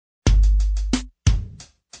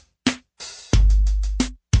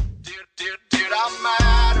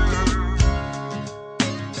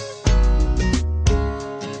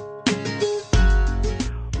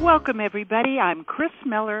Welcome, everybody. I'm Chris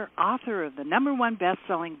Miller, author of the #1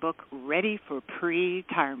 best-selling book, Ready for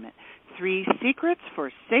Pre-Retirement, 3 Secrets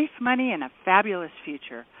for Safe Money and a Fabulous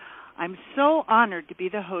Future. I'm so honored to be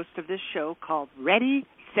the host of this show called Ready,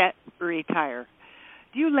 Set, Retire.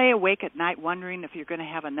 Do you lay awake at night wondering if you're going to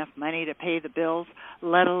have enough money to pay the bills,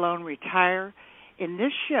 let alone retire? In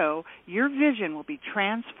this show, your vision will be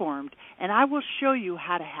transformed, and I will show you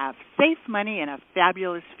how to have safe money and a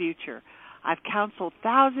fabulous future. I've counseled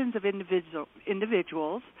thousands of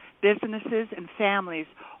individuals, businesses, and families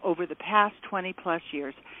over the past 20-plus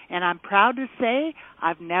years, and I'm proud to say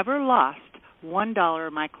I've never lost $1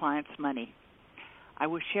 of my clients' money. I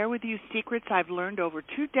will share with you secrets I've learned over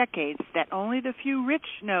 2 decades that only the few rich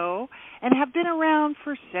know and have been around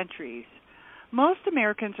for centuries. Most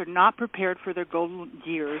Americans are not prepared for their golden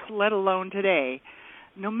years, let alone today.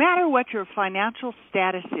 No matter what your financial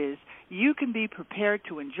status is, you can be prepared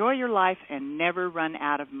to enjoy your life and never run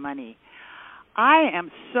out of money. I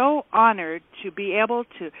am so honored to be able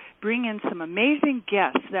to bring in some amazing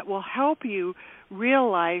guests that will help you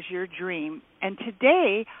realize your dream. And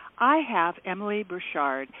today, I have Emily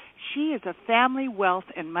Burchard. She is a family wealth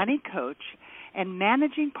and money coach and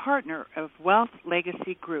managing partner of Wealth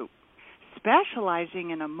Legacy Group, specializing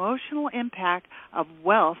in emotional impact of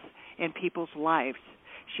wealth in people's lives.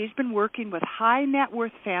 She's been working with high net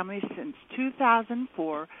worth families since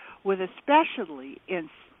 2004, with especially in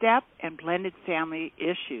step and blended family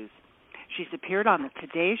issues. She's appeared on the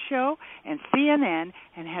Today Show and CNN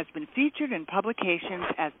and has been featured in publications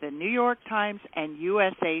as the New York Times and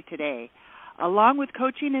USA Today. Along with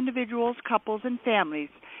coaching individuals, couples, and families,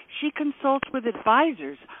 she consults with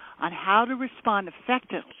advisors on how to respond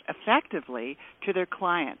effectively to their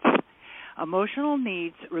clients' emotional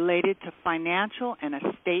needs related to financial and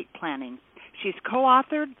estate planning. She's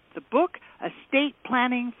co-authored the book Estate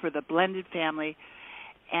Planning for the Blended Family,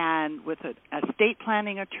 and with an estate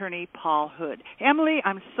planning attorney, Paul Hood. Emily,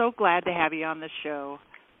 I'm so glad to have you on the show.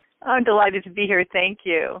 I'm delighted to be here. Thank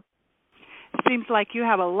you. Seems like you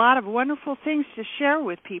have a lot of wonderful things to share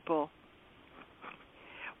with people.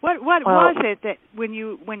 What was it that when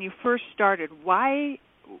you first started? Why?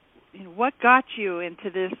 What got you into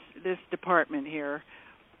this department here?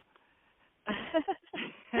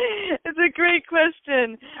 It's a great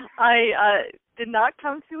question. I did not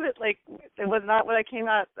come to it it was not what I came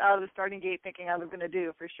out of the starting gate thinking I was going to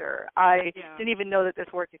do, for sure. I didn't even know that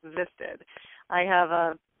this work existed. I have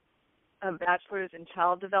a bachelor's in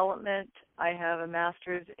child development. I have a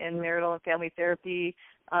master's in marital and family therapy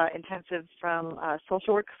intensive from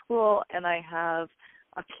social work school, and I have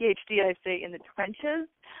a PhD, I say, in the trenches,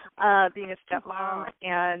 being a stepmom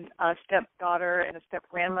and a stepdaughter and a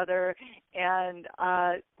step-grandmother, and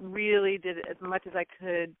really did as much as I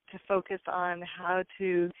could to focus on how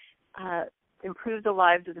to improve the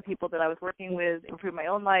lives of the people that I was working with, improve my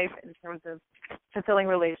own life in terms of fulfilling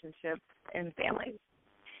relationships and families.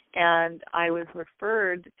 And I was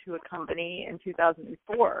referred to a company in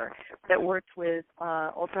 2004 that worked with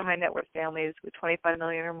ultra-high net worth families with $25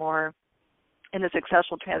 million or more in the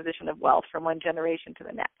successful transition of wealth from one generation to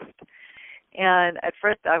the next. And at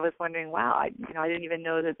first I was wondering, wow, I didn't even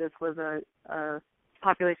know that this was a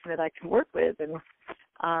population that I could work with. And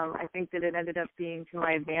I think that it ended up being to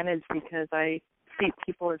my advantage because I treat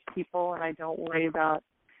people as people and I don't worry about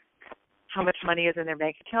how much money is in their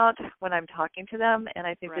bank account when I'm talking to them. And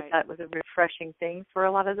I think that was a refreshing thing for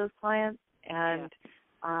a lot of those clients. And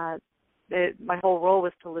my whole role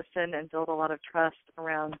was to listen and build a lot of trust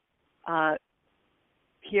around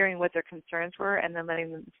hearing what their concerns were and then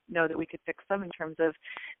letting them know that we could fix them in terms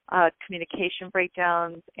of communication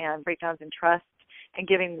breakdowns and breakdowns in trust, and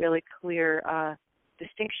giving really clear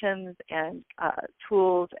distinctions and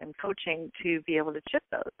tools and coaching to be able to shift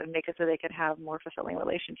those and make it so they could have more fulfilling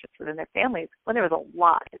relationships within their families when there was a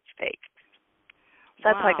lot at stake. So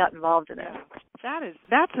that's how I got involved in it.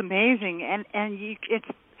 That's amazing, and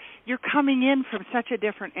you're coming in from such a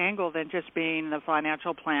different angle than just being the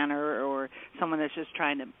financial planner or someone that's just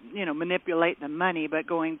trying to, manipulate the money, but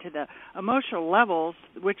going to the emotional levels,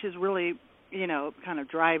 which is really, kind of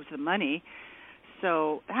drives the money.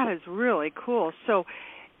 So that is really cool. So,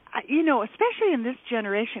 especially in this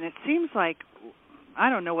generation, it seems like,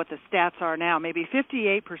 I don't know what the stats are now, maybe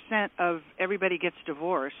 58% of everybody gets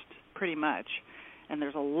divorced, pretty much. And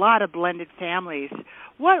there's a lot of blended families.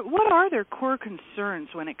 What are their core concerns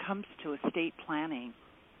when it comes to estate planning?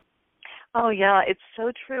 Oh, yeah, it's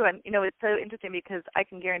so true. And, it's so interesting because I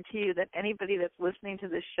can guarantee you that anybody that's listening to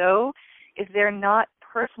this show, if they're not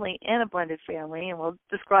personally in a blended family, and we'll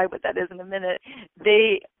describe what that is in a minute,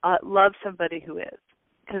 they love somebody who is,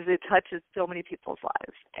 because it touches so many people's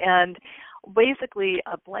lives. And basically,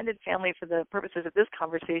 a blended family, for the purposes of this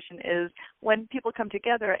conversation, is when people come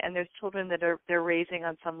together and there's children that they're raising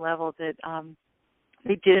on some level that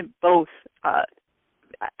they didn't both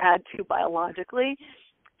add to biologically.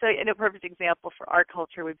 So, a perfect example for our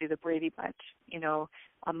culture would be the Brady Bunch.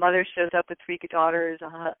 A mother shows up with 3 daughters,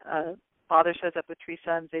 a father shows up with 3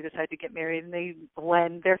 sons. They decide to get married, and they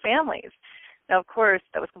blend their families. Now, of course,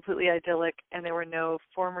 that was completely idyllic, and there were no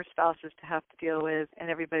former spouses to have to deal with, and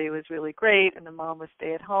everybody was really great, and the mom was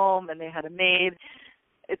stay at home, and they had a maid.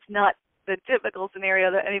 It's not the typical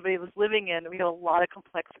scenario that anybody was living in. We have a lot of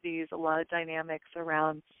complexities, a lot of dynamics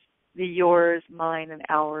around the yours, mine, and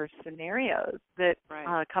our scenarios that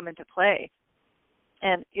come into play.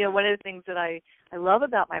 And, one of the things that I love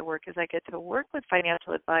about my work is I get to work with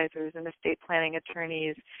financial advisors and estate planning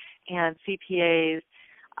attorneys and CPAs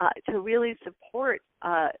to really support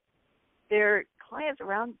their clients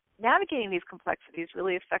around navigating these complexities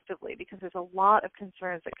really effectively, because there's a lot of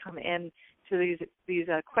concerns that come in to these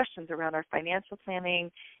questions around our financial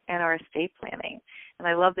planning and our estate planning. And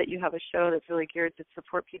I love that you have a show that's really geared to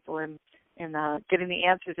support people in getting the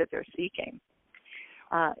answers that they're seeking.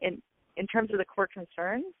 In terms of the core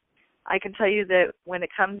concerns, I can tell you that when it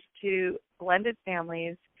comes to blended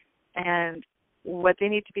families and what they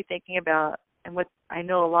need to be thinking about, and what I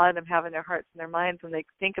know a lot of them have in their hearts and their minds when they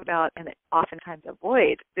think about and oftentimes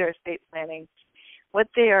avoid their estate planning, what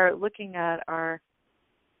they are looking at are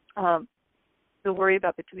the worry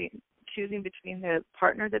about choosing between the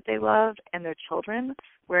partner that they love and their children,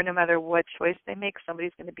 where no matter what choice they make,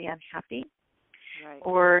 somebody's going to be unhappy. Right.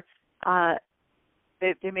 Or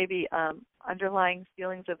there may be underlying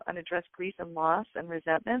feelings of unaddressed grief and loss and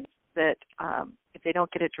resentments that if they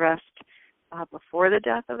don't get addressed before the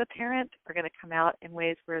death of the parent, are going to come out in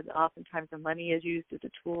ways where oftentimes the money is used as a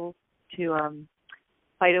tool to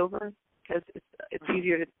fight over, because it's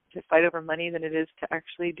easier to fight over money than it is to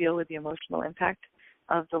actually deal with the emotional impact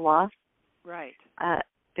of the loss. Right.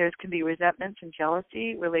 There can be resentments and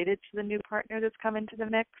jealousy related to the new partner that's come into the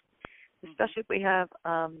mix, especially if we have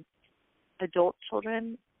adult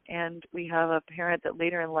children and we have a parent that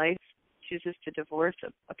later in life chooses to divorce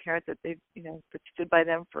a parent that they've that stood by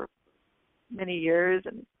them for many years,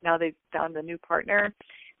 and now they've found a new partner.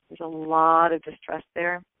 There's a lot of distress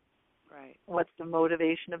there. Right. What's the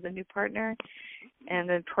motivation of the new partner? And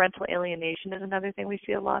then parental alienation is another thing we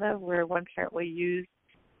see a lot of, where one parent will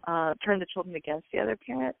turn the children against the other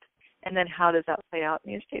parent. And then how does that play out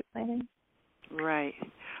in the estate planning? Right.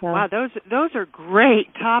 So. Wow, those are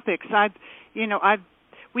great topics.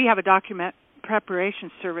 We have a document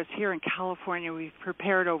preparation service here in California. We've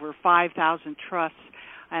prepared over 5,000 trusts,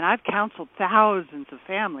 and I've counseled thousands of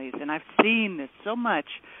families, and I've seen this so much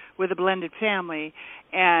with a blended family.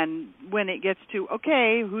 And when it gets to,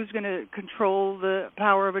 okay, who's going to control the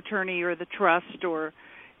power of attorney or the trust, or,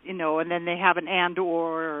 and then they have an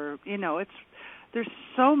and/or, there's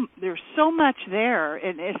so much there.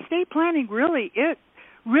 And estate planning really,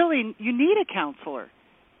 you need a counselor,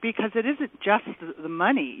 because it isn't just the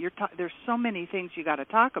money. There's so many things you got to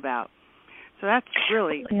talk about. So that's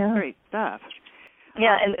really great stuff.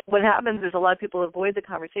 Yeah, and what happens is a lot of people avoid the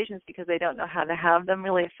conversations because they don't know how to have them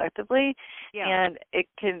really effectively, and it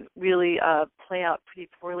can really play out pretty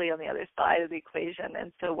poorly on the other side of the equation.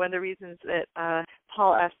 And so one of the reasons that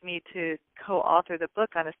Paul asked me to co-author the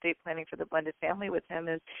book on estate planning for the blended family with him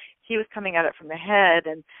is he was coming at it from the head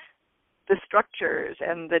and the structures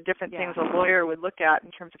and the different things a lawyer would look at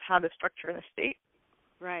in terms of how to structure an estate.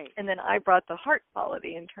 Right. And then I brought the heart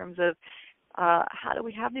quality in terms of how do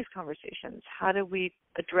we have these conversations? How do we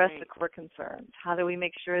address the core concerns? How do we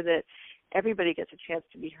make sure that everybody gets a chance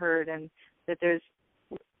to be heard, and that the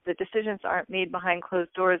decisions aren't made behind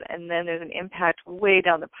closed doors and then there's an impact way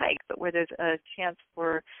down the pike, but where there's a chance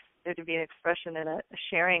for there to be an expression and a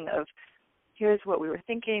sharing of, here's what we were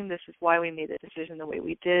thinking, this is why we made the decision the way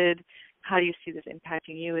we did, how do you see this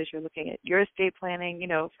impacting you as you're looking at your estate planning?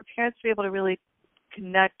 For parents to be able to really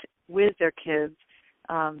connect with their kids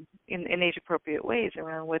in age-appropriate ways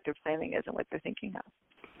around what their planning is and what they're thinking of.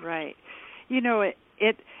 Right.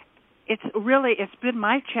 It's been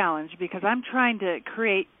my challenge, because I'm trying to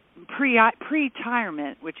create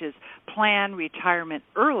pre-retirement, which is plan retirement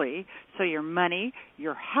early, so your money,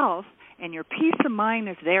 your health, and your peace of mind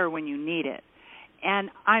is there when you need it.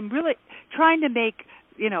 And I'm really trying to make,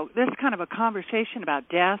 this kind of a conversation about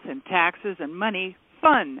death and taxes and money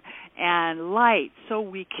fun and light, so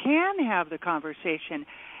we can have the conversation.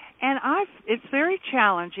 And it's very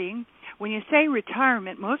challenging. When you say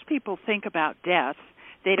retirement, most people think about death,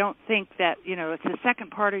 they don't think that, it's the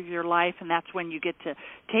second part of your life, and that's when you get to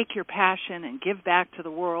take your passion and give back to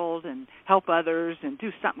the world and help others and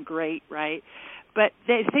do something great, right? But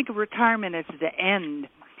they think of retirement as the end.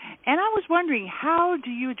 And I was wondering, how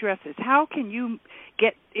do you address this? How can you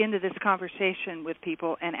get into this conversation with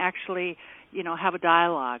people and actually, have a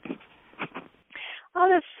dialogue? Oh,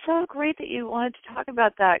 that's so great that you wanted to talk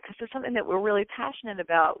about that, because it's something that we're really passionate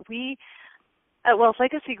about. We at Wealth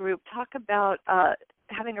Legacy Group talk about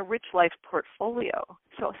having a rich life portfolio.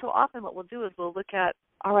 So often what we'll do is we'll look at,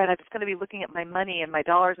 all right, I'm just going to be looking at my money and my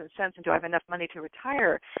dollars and cents, and do I have enough money to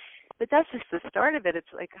retire? But that's just the start of it. It's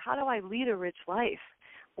like, how do I lead a rich life?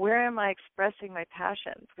 Where am I expressing my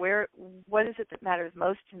passions? What is it that matters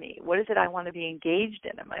most to me? What is it I want to be engaged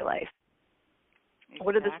in my life? Exactly.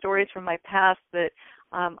 What are the stories from my past that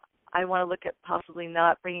I want to look at possibly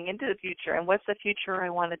not bringing into the future? And what's the future I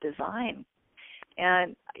want to design?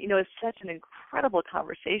 And, it's such an incredible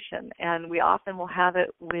conversation. And we often will have it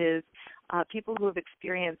with people who have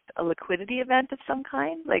experienced a liquidity event of some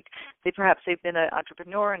kind. Like they've been an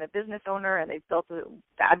entrepreneur and a business owner, and they've built a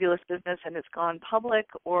fabulous business and it's gone public,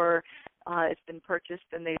 or it's been purchased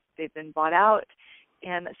and they've been bought out.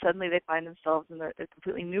 And suddenly they find themselves in a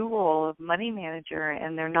completely new role of money manager,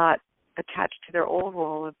 and they're not attached to their old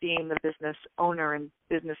role of being the business owner and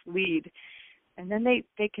business lead. And then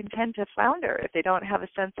they can tend to flounder if they don't have a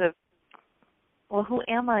sense of, well, who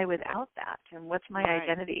am I without that? And what's my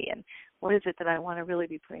identity? And what is it that I want to really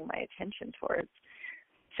be putting my attention towards?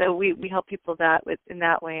 So we help people in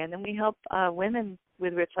that way. And then we help women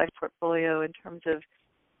with Rich Life Portfolio in terms of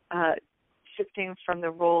shifting from the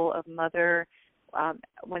role of mother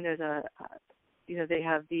when there's they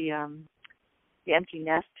have the empty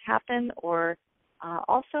nest happen, or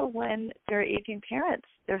also when they're aging parents.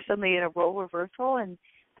 They're suddenly in a role reversal, and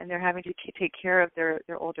they're having to take care of their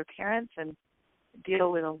older parents and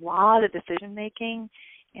deal with a lot of decision making.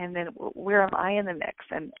 And then where am I in the mix?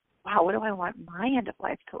 And wow, what do I want my end of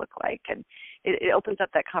life to look like? And it opens up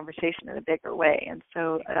that conversation in a bigger way. And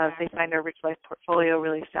so they find our Rich Life Portfolio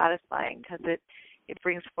really satisfying, because it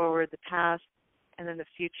brings forward the past and then the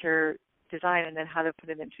future design, and then how to put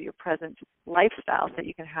it into your present lifestyle so that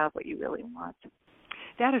you can have what you really want.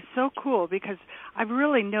 That is so cool, because I've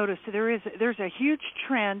really noticed there's a huge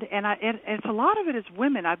trend, and it's a lot of it is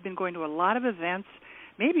women. I've been going to a lot of events,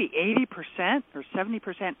 maybe 80% or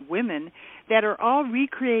 70% women that are all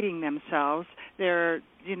recreating themselves. They're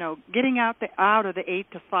getting out of the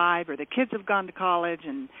 8 to 5, or the kids have gone to college,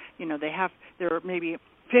 and they're maybe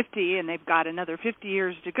 50 and they've got another 50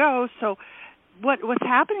 years to go. So what's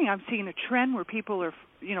happening, I'm seeing a trend where people are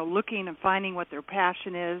looking and finding what their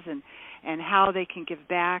passion is, and how they can give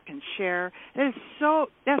back and share. That's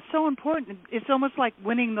so important. It's almost like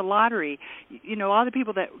winning the lottery. All the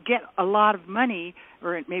people that get a lot of money,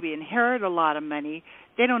 or maybe inherit a lot of money,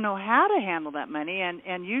 they don't know how to handle that money,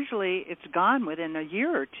 and usually it's gone within a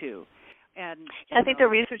year or two. And I think the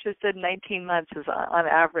research has said 19 months is on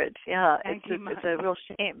average. Yeah, it's a real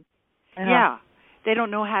shame. Yeah, they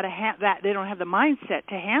don't know how to that. They don't have the mindset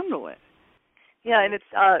to handle it. Yeah, and it's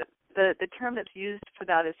the term that's used for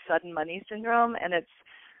that is sudden money syndrome, and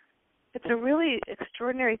it's a really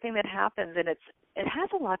extraordinary thing that happens, and it has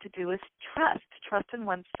a lot to do with trust in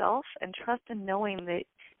oneself, and trust in knowing that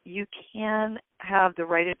you can have the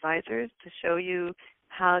right advisors to show you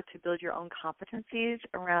how to build your own competencies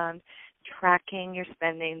around tracking your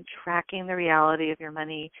spending, tracking the reality of your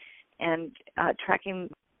money, and tracking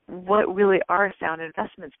what really are sound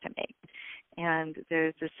investments to make. And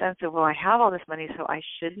there's a sense of, well, I have all this money, so I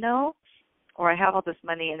should know, or I have all this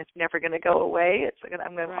money and it's never going to go away. It's like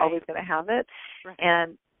I'm always going to have it. Right.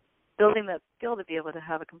 And building that skill to be able to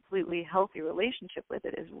have a completely healthy relationship with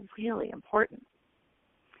it is really important.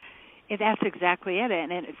 That's exactly it,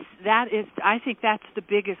 and I think that's the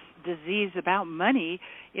biggest disease about money,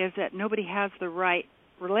 is that nobody has the right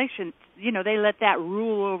relation. They let that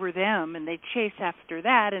rule over them, and they chase after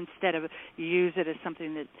that instead of use it as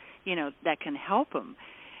something that that can help them.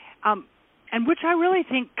 And which I really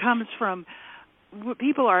think comes from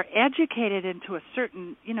people are educated into a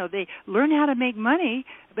certain, they learn how to make money,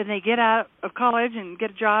 but they get out of college and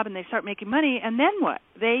get a job and they start making money, and then what?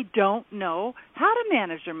 They don't know how to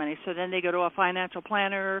manage their money. So then they go to a financial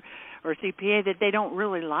planner or CPA that they don't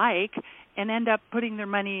really like, and end up putting their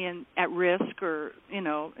money at risk, or,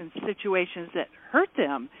 in situations that hurt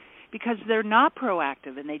them, because they're not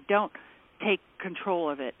proactive and they don't take control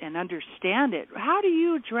of it and understand it. How do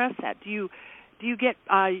you address that? Do you get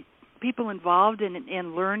people involved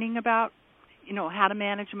in learning about, how to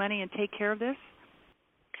manage money and take care of this?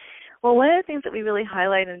 Well, one of the things that we really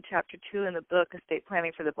highlight in Chapter 2 in the book, Estate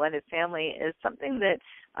Planning for the Blended Family, is something that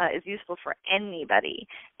is useful for anybody.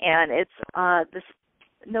 And it's this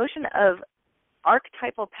notion of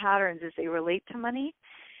archetypal patterns as they relate to money.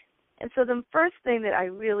 And so the first thing that I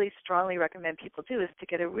really strongly recommend people do is to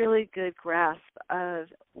get a really good grasp of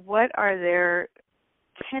what are their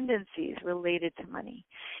tendencies related to money.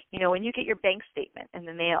 You know, when you get your bank statement in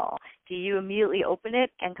the mail, do you immediately open it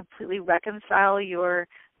and completely reconcile your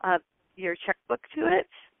checkbook to it?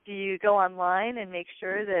 Do you go online and make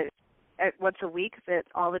sure that once a week that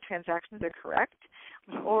all the transactions are correct?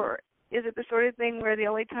 Or is it the sort of thing where the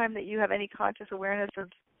only time that you have any conscious awareness of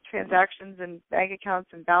transactions and bank accounts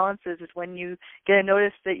and balances is when you get a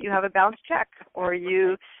notice that you have a bounced check or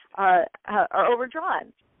you are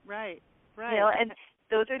overdrawn? Right. You know, and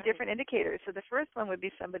those are different indicators. So the first one would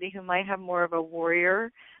be somebody who might have more of a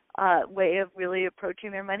warrior way of really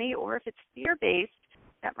approaching their money, or if it's fear-based,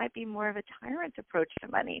 that might be more of a tyrant approach to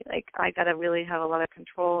money. Like, I got to really have a lot of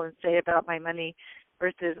control and say about my money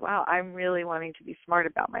versus, wow, I'm really wanting to be smart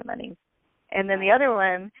about my money. And then the other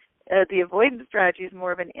one, the avoidance strategy, is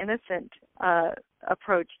more of an innocent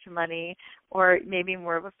approach to money, or maybe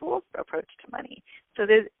more of a fool's approach to money. So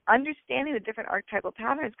there's understanding the different archetypal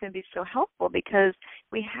patterns can be so helpful because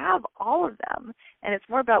we have all of them, and it's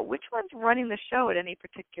more about which one's running the show at any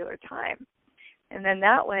particular time. And then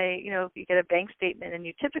that way, you know, if you get a bank statement and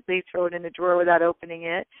you typically throw it in a drawer without opening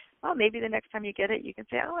it, well, maybe the next time you get it, you can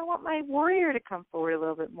say, oh, I want my warrior to come forward a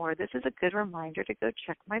little bit more. This is a good reminder to go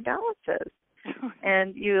check my balances.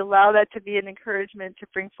 And you allow that to be an encouragement to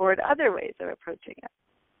bring forward other ways of approaching it.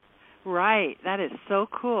 Right. That is so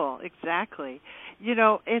cool. Exactly. You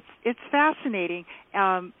know, it's fascinating.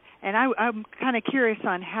 And I'm kind of curious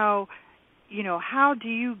on how, you know, how do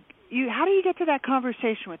you get to that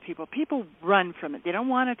conversation with people? People run from it. They don't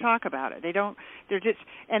want to talk about it. They're just,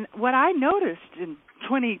 and what I noticed in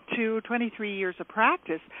 22, 23 years of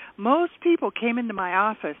practice, most people came into my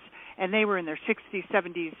office and they were in their 60s,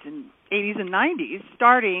 70s, and 80s and 90s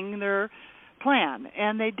starting their plan.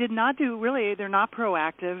 And they did not do, really, they're not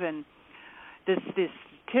proactive. And the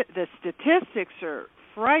statistics are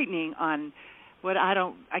frightening on what I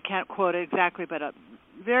can't quote it exactly, but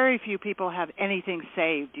very few people have anything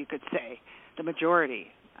saved, you could say, the majority.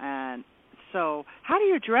 And so how do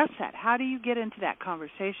you address that? How do you get into that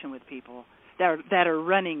conversation with people that are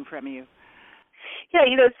running from you? Yeah,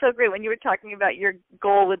 you know, it's so great when you were talking about your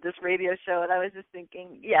goal with this radio show, and I was just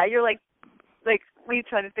thinking, yeah, you're like we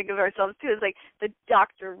try to think of ourselves too as like the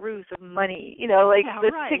Dr. Ruth of money, you know, like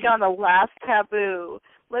let's take on the last taboo.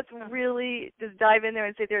 Let's really just dive in there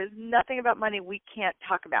and say there is nothing about money we can't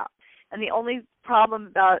talk about. And the only problem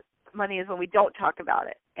about money is when we don't talk about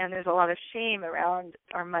it. And there's a lot of shame around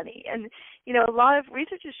our money. And, you know, a lot of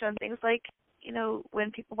research has shown things like, you know,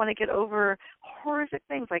 when people want to get over horrific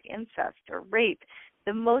things like incest or rape,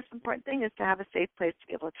 the most important thing is to have a safe place to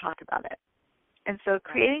be able to talk about it. And so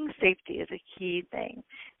creating safety is a key thing.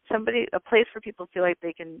 A place where people feel like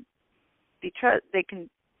they can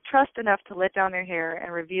trust enough to let down their hair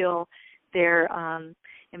and reveal their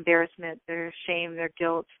embarrassment, their shame, their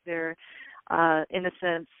guilt, their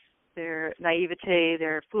innocence, their naivete,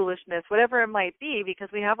 their foolishness, whatever it might be, because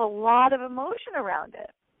we have a lot of emotion around it.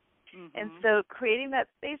 Mm-hmm. And so creating that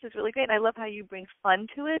space is really great. And I love how you bring fun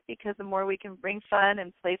to it, because the more we can bring fun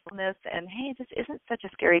and playfulness and, hey, this isn't such a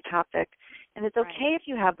scary topic, and it's okay if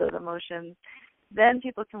you have those emotions, then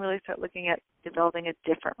people can really start looking at developing a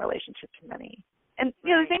different relationship to money. And,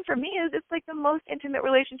 you know, the thing for me is it's like the most intimate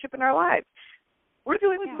relationship in our lives. We're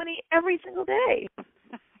dealing with money every single day.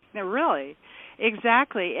 No, really.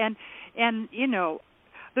 Exactly. And you know,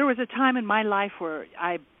 there was a time in my life where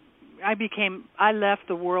I left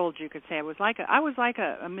the world, you could say. I was like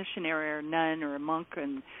a missionary or a nun or a monk,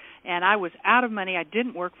 and I was out of money. I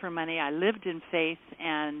didn't work for money. I lived in faith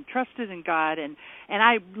and trusted in God, and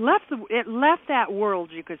I left that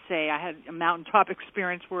world, you could say. I had a mountaintop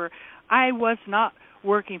experience where I was not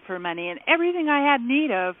working for money, and everything I had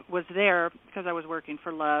need of was there because I was working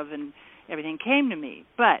for love, and everything came to me.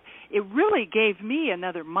 But it really gave me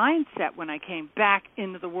another mindset when I came back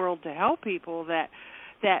into the world to help people, that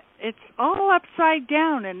it's all upside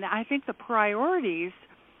down, and I think the priorities,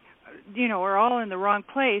 you know, are all in the wrong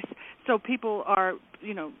place. So people are,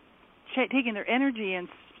 you know, taking their energy and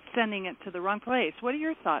sending it to the wrong place. What are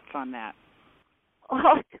your thoughts on that?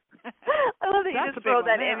 Well, I love that you just throw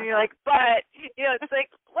that in and you're like, but, you know, it's like,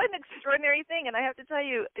 what an extraordinary thing. And I have to tell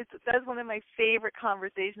you, that's one of my favorite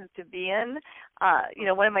conversations to be in. You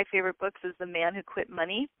know, one of my favorite books is The Man Who Quit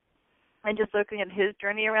Money, and just looking at his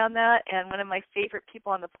journey around that. And one of my favorite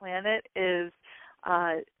people on the planet is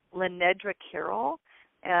Lenedra Carroll.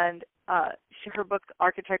 And her book,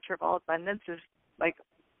 Architecture of All Abundance, is like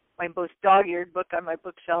my most dog-eared book on my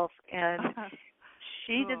bookshelf, and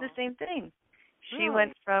she did the same thing. She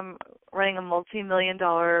went from running a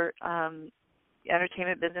multi-million-dollar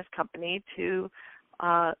entertainment business company to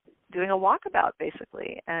doing a walkabout,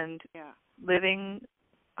 basically, and living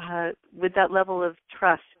with that level of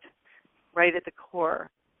trust right at the core.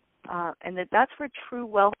 And that's where true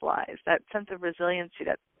wealth lies, that sense of resiliency,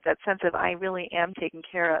 that sense of I really am taken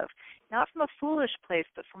care of, not from a foolish place,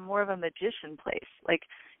 but from more of a magician place, like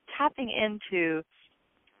tapping into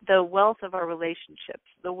the wealth of our relationships,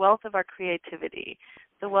 the wealth of our creativity,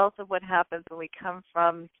 the wealth of what happens when we come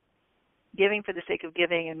from giving for the sake of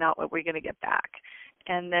giving and not what we're going to get back.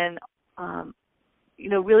 And then,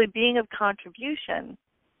 really being of contribution,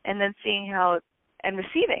 and then seeing how, and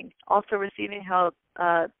also receiving how,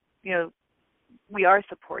 we are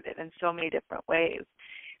supported in so many different ways.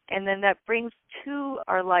 And then that brings to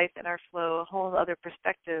our life and our flow a whole other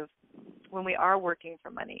perspective when we are working for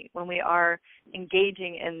money, when we are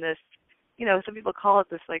engaging in this, some people call it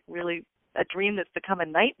this like really a dream that's become a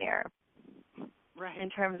nightmare, right? In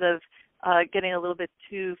terms of getting a little bit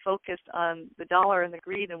too focused on the dollar and the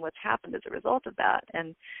greed and what's happened as a result of that.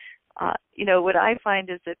 And, what I find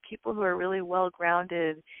is that people who are really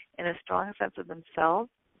well-grounded in a strong sense of themselves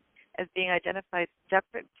as being identified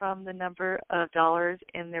separate from the number of dollars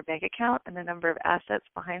in their bank account and the number of assets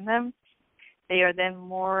behind them, they are then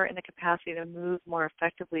more in the capacity to move more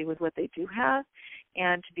effectively with what they do have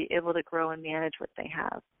and to be able to grow and manage what they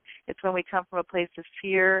have. It's when we come from a place of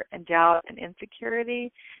fear and doubt and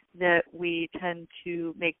insecurity that we tend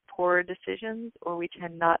to make poor decisions, or we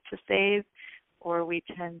tend not to save, or we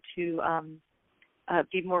tend to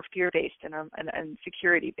be more fear-based and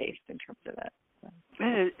security-based in terms of it.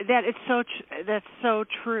 That's so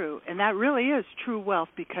true, and that really is true wealth,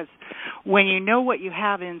 because when you know what you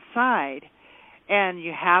have inside and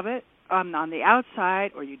you have it on the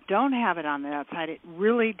outside, or you don't have it on the outside, it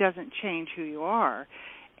really doesn't change who you are.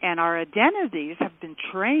 And our identities have been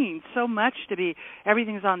trained so much to be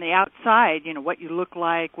everything's on the outside, what you look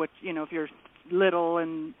like, what, if you're little,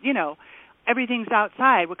 and, everything's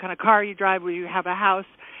outside, what kind of car you drive, where you have a house.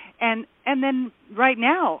 And then right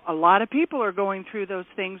now, a lot of people are going through those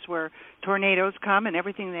things where tornadoes come and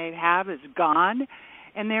everything they have is gone.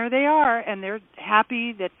 And there they are, and they're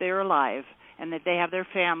happy that they're alive and that they have their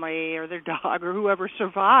family or their dog or whoever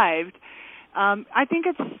survived. I think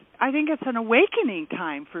it's an awakening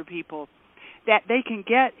time for people, that they can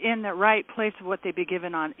get in the right place of what they've been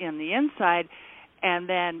given in the inside, and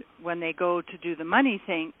then when they go to do the money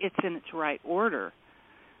thing, it's in its right order,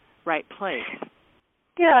 right place.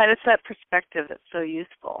 Yeah, and it's that perspective that's so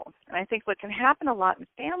useful. And I think what can happen a lot in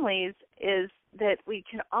families is that we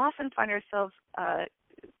can often find ourselves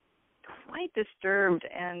quite disturbed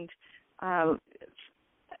and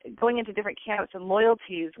going into different camps and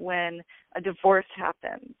loyalties when a divorce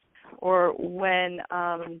happens, or when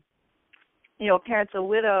a parent's a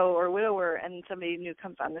widow or widower and somebody new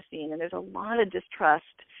comes on the scene, and there's a lot of distrust.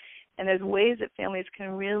 And there's ways that families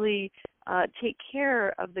can really take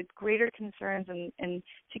care of the greater concerns and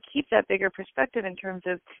to keep that bigger perspective in terms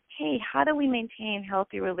of, hey, how do we maintain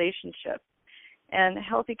healthy relationships and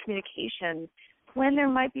healthy communication when there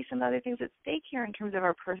might be some other things at stake here in terms of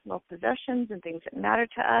our personal possessions and things that matter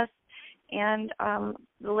to us, and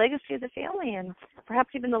the legacy of the family, and perhaps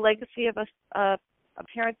even the legacy of a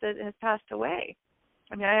parent that has passed away.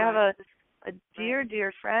 I mean, I have a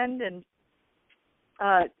dear friend, and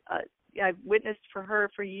I've witnessed for her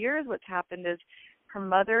for years what's happened is her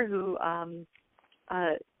mother, who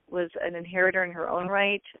was an inheritor in her own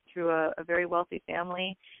right through a very wealthy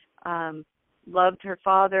family, loved her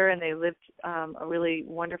father, and they lived a really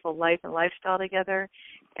wonderful life and lifestyle together.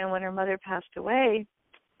 And when her mother passed away,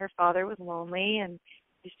 her father was lonely, and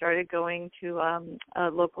he started going to a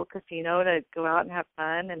local casino to go out and have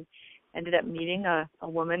fun, and ended up meeting a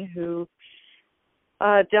woman who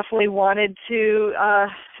definitely wanted to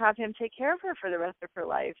have him take care of her for the rest of her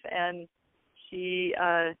life. And she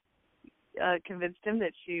convinced him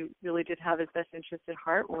that she really did have his best interest at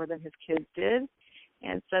heart more than his kids did.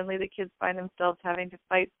 And suddenly the kids find themselves having to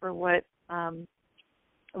fight for what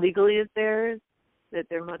legally is theirs, that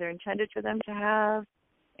their mother intended for them to have,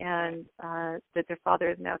 and that their father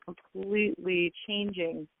is now completely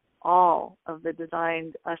changing all of the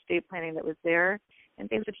designed estate planning that was there, and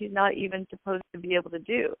things that he's not even supposed to be able to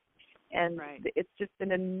do. And it's just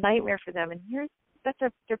been a nightmare for them. And that's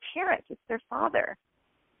their parents, it's their father.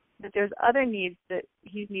 That there's other needs that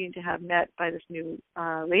he's needing to have met by this new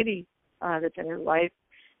lady that's in his life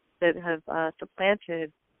that have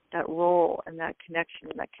supplanted that role and that connection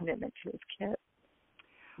and that commitment to his kids.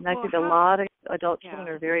 And I think a lot of adult children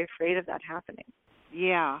are very afraid of that happening.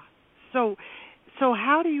 Yeah. So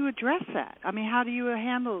how do you address that? I mean, how do you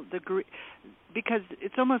handle the grief? Because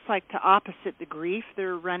it's almost like to opposite the grief,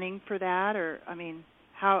 they're running for that, or, I mean,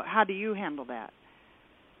 how do you handle that?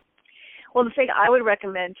 Well, the thing I would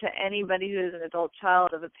recommend to anybody who is an adult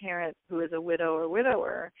child of a parent who is a widow or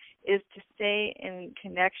widower is to stay in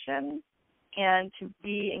connection and to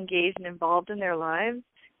be engaged and involved in their lives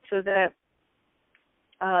so that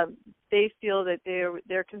they feel that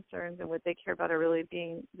their concerns and what they care about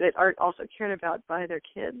are also cared about by their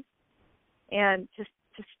kids, and to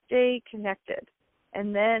stay connected,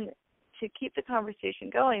 and then to keep the conversation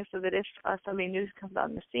going so that if somebody new comes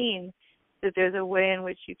on the scene, that there's a way in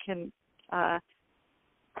which you can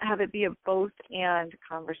have it be a both and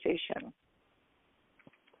conversation.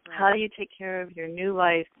 Right. How do you take care of your new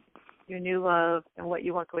life, your new love, and what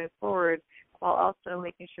you want going forward, while also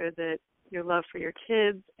making sure that your love for your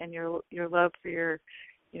kids and your love for your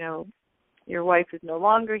wife who's no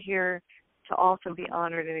longer here to also be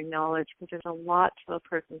honored and acknowledged, because there's a lot to a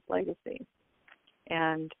person's legacy.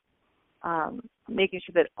 And making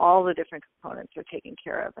sure that all the different components are taken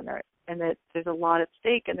care of, and that there's a lot at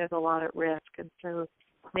stake and there's a lot at risk. And so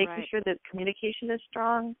making sure that communication is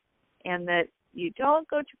strong, and that you don't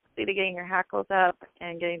go too quickly to getting your hackles up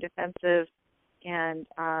and getting defensive and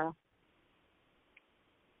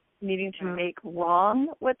needing to make wrong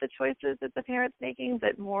what the choices that the parent's making,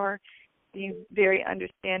 but more being very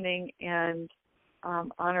understanding and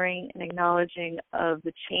honoring and acknowledging of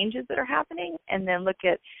the changes that are happening, and then look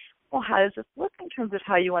at, well, how does this look in terms of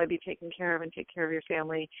how you want to be taken care of and take care of your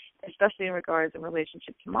family, especially in regards in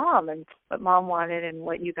relationship to mom and what mom wanted and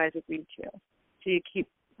what you guys agreed to. So you keep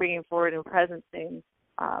bringing forward and presencing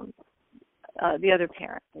the other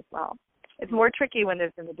parent as well. It's more tricky when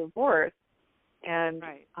there's been a divorce and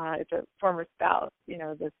it's a former spouse.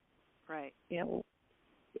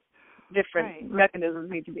 Different mechanisms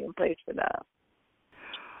need to be in place for that.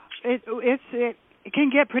 It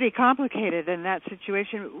can get pretty complicated in that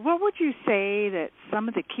situation. What would you say that some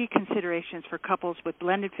of the key considerations for couples with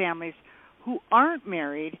blended families who aren't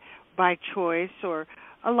married by choice, or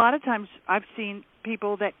a lot of times I've seen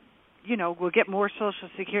people that, will get more Social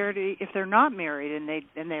Security if they're not married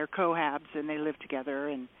and they're cohabs and they live together.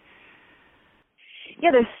 And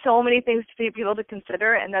there's so many things for people to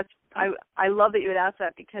consider, and that's I love that you would ask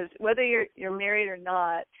that, because whether you're married or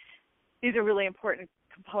not, these are really important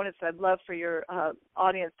components that I'd love for your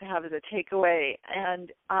audience to have as a takeaway.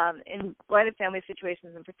 And in blended family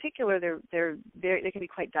situations in particular, they can be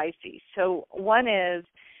quite dicey. So one is,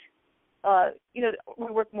 we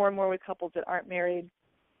work more and more with couples that aren't married,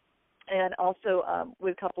 and also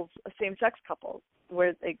with couples, same-sex couples,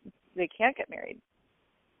 where they can't get married.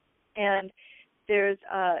 And there's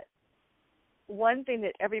one thing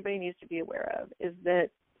that everybody needs to be aware of is that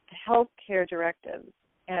health care directives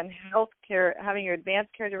and healthcare, having your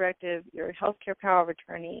advanced care directive, your healthcare power of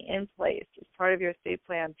attorney in place as part of your estate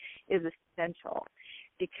plan is essential,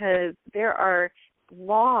 because there are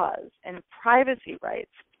laws and privacy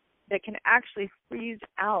rights that can actually freeze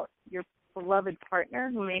out your beloved partner,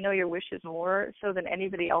 who may know your wishes more so than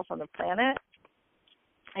anybody else on the planet,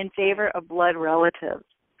 in favor of blood relatives.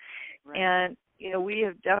 Right. And, we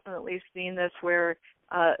have definitely seen this where,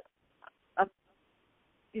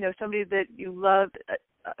 somebody that you love,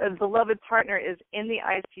 a beloved partner is in the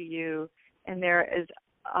ICU, and there is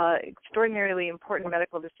extraordinarily important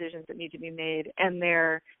medical decisions that need to be made, and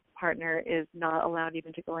their partner is not allowed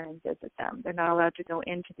even to go in and visit them. They're not allowed to go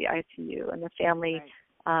into the ICU, and the family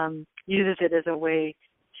uses it as a way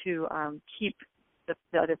to keep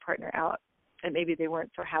the other partner out, and maybe they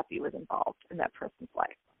weren't so happy was involved in that person's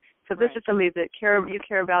life. So this is somebody that you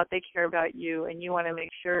care about, they care about you, and you want to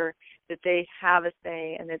make sure that they have a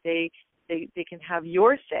say and that they can have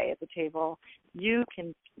your say at the table. You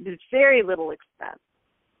can, there's very little expense.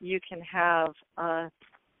 You can have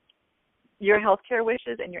your health care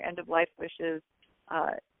wishes and your end-of-life wishes,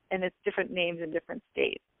 and it's different names in different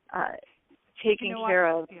states, taken care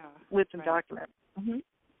of with some documents. Mm-hmm.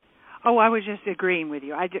 Oh, I was just agreeing with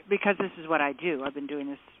you. Because this is what I do. I've been doing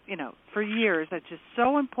this, for years. It's just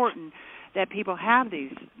so important that people have the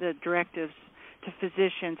directives to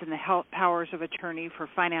physicians and the health powers of attorney for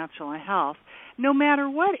financial and health, no matter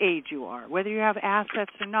what age you are, whether you have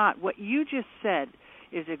assets or not. What you just said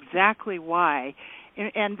is exactly why,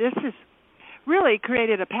 and this has really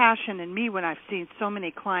created a passion in me when I've seen so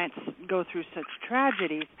many clients go through such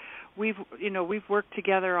tragedies. We've worked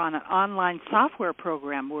together on an online software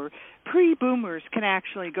program where pre-boomers can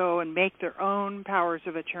actually go and make their own powers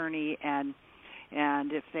of attorney, and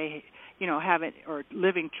if they, have it, or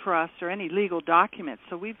living trusts or any legal documents.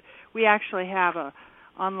 So we actually have a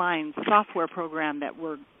online software program that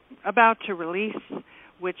we're about to release,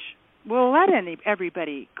 which will let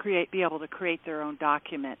everybody be able to create their own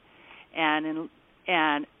document. And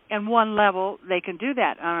one level they can do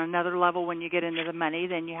that. On another level, when you get into the money,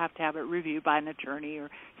 then you have to have it reviewed by an attorney or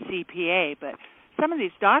CPA. But some of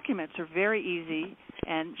these documents are very easy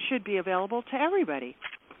and should be available to everybody.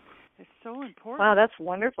 It's so important. Wow, that's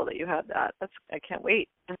wonderful that you have that. I can't wait.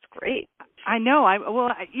 That's great. I know. I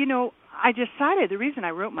decided the reason I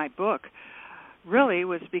wrote my book really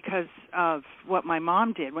was because of what my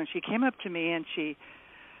mom did when she came up to me, and she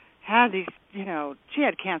had these, she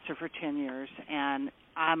had cancer for 10 years, and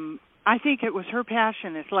I think it was her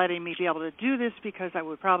passion is letting me be able to do this, because I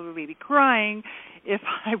would probably be crying if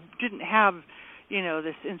I didn't have,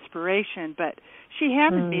 this inspiration. But she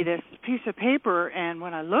handed me this piece of paper, and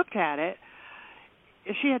when I looked at it,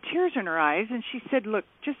 she had tears in her eyes, and she said, look,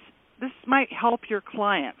 this might help your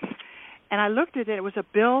clients. And I looked at it. It was a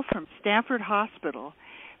bill from Stanford Hospital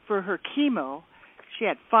for her chemo. She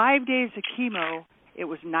had 5 days of chemo. It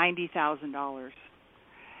was $90,000.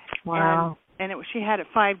 Wow. And she had it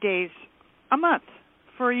 5 days a month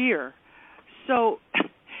for a year. So,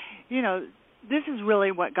 this is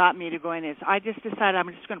really what got me to going is I just decided I'm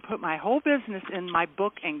just going to put my whole business in my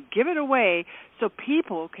book and give it away so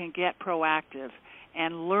people can get proactive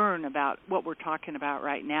and learn about what we're talking about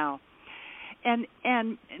right now. And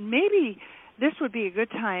maybe this would be a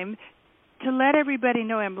good time to let everybody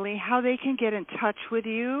know, Emily, how they can get in touch with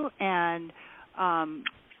you and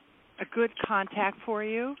a good contact for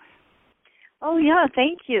you. Oh, yeah,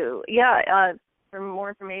 thank you. Yeah, for more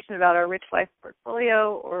information about our Rich Life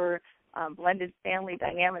portfolio or blended family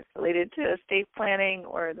dynamics related to estate planning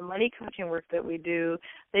or the money coaching work that we do,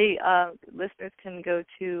 listeners can go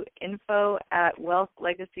to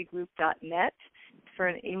info@wealthlegacygroup.net for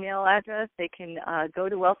an email address. They can go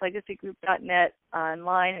to wealthlegacygroup.net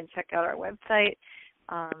online and check out our website.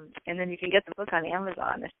 And then you can get the book on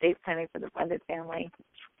Amazon, Estate Planning for the Blended Family.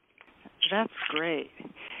 That's great.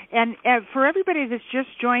 And for everybody that's just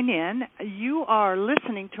joined in, you are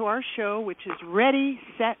listening to our show, which is Ready,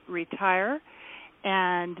 Set, Retire.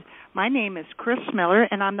 And my name is Chris Miller,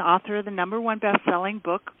 and I'm the author of the #1 best-selling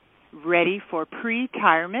book, Ready for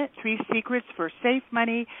Pre-Retirement, 3 Secrets for Safe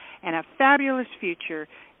Money and a Fabulous Future.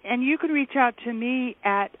 And you can reach out to me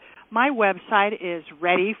at my website is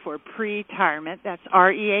Ready for Pre-Retirement. That's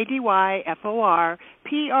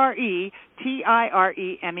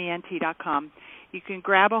ReadyForPretirement.com. You can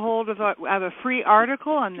grab a hold of a free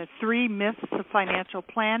article on the 3 myths of financial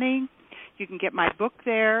planning. You can get my book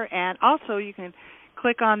there, and also you can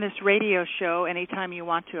click on this radio show anytime you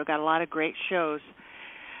want to. I've got a lot of great shows.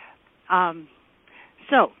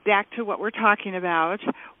 So back to what we're talking about.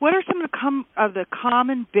 What are some of the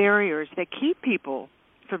common barriers that keep people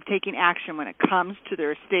from taking action when it comes to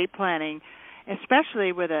their estate planning,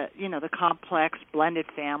 especially with the complex blended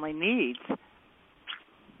family needs?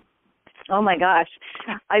 Oh my gosh,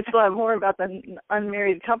 I still have more about the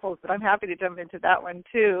unmarried couples, but I'm happy to jump into that one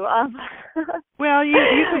too. Well,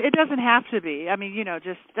 it doesn't have to be. I mean,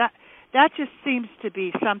 just that just seems to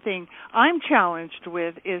be something I'm challenged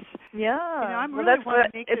with. It's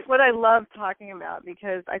what I love talking about,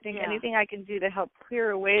 because I think anything I can do to help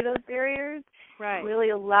clear away those barriers really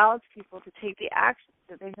allows people to take the actions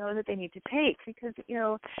that they know that they need to take. Because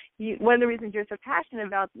one of the reasons you're so passionate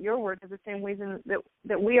about your work is the same reason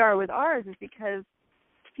that we are with ours, is because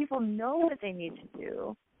people know what they need to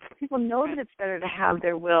do. People know that it's better to have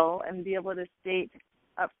their will and be able to state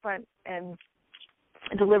up front and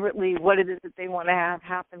deliberately what it is that they want to have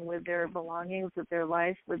happen with their belongings, with their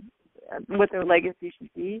life, with what their legacy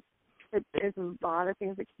should be. But there's a lot of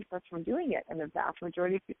things that keep us from doing it, and the vast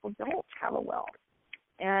majority of people don't have a will.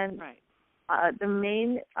 And the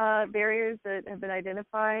main barriers that have been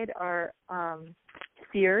identified are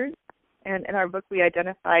fears. And in our book, we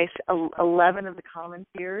identify 11 of the common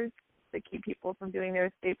fears that keep people from doing their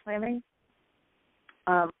estate planning.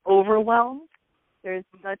 Overwhelm. There's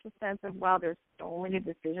such a sense of, wow, there's so many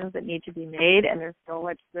decisions that need to be made, and there's so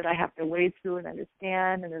much that I have to wade through and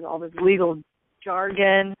understand, and there's all this legal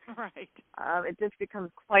jargon. Right. It just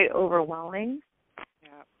becomes quite overwhelming.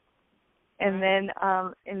 Yeah. And then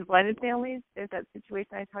in blended families, there's that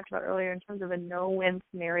situation I talked about earlier in terms of a no-win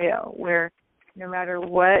scenario where no matter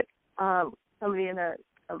what somebody in a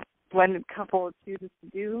blended couple chooses to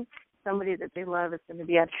do, somebody that they love is going to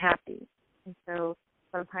be unhappy. And so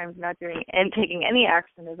sometimes not doing and taking any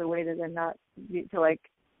action is a way to then not feel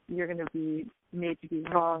like you're going to be made to be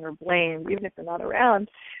wrong or blamed, even if they're not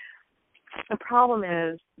around. The problem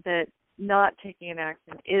is that not taking an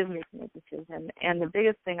action is making a decision. And the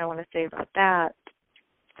biggest thing I want to say about that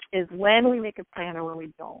is when we make a plan or when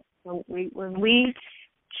we don't. When we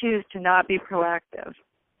choose to not be proactive,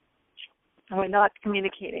 and we're not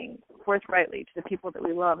communicating forthrightly to the people that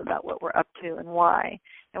we love about what we're up to and why,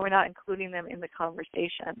 and we're not including them in the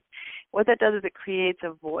conversation, what that does is it creates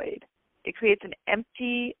a void. It creates an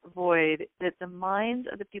empty void that the minds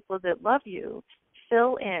of the people that love you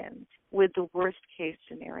fill in with the worst case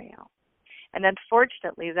scenario. And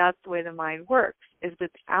unfortunately, that's the way the mind works, is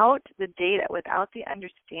without the data, without the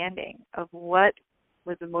understanding of what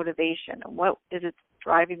was the motivation and what is it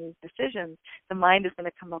driving these decisions, the mind is going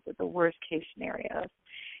to come up with the worst case scenarios.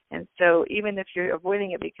 And so even if you're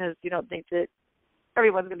avoiding it because you don't think that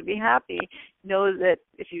everyone's going to be happy, know that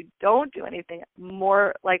if you don't do anything,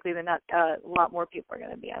 more likely than not, a lot more people are going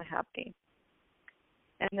to be unhappy.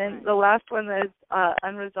 And then the last one is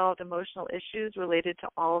unresolved emotional issues related to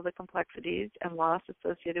all of the complexities and loss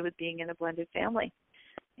associated with being in a blended family.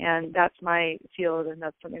 And that's my field, and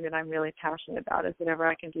that's something that I'm really passionate about, is whatever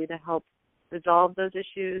I can do to help resolve those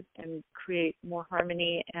issues and create more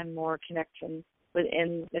harmony and more connection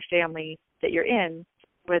within the family that you're in,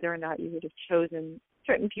 whether or not you would have chosen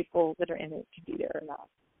certain people that are in it to be there or not.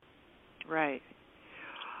 Right.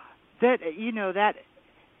 That, that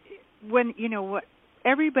when, what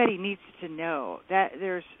everybody needs to know, that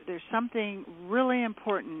there's something really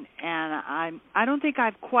important, and I don't think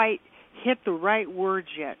I've quite hit the right words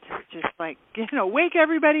yet. Just like, wake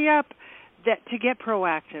everybody up to get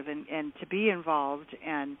proactive and to be involved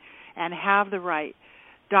and have the right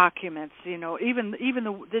documents. Even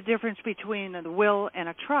the difference between the will and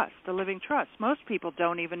a trust, a living trust. Most people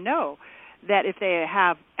don't even know that if they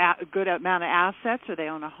have a good amount of assets or they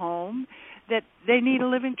own a home, that they need a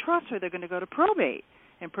living trust or they're going to go to probate.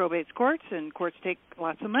 And probate's courts, and courts take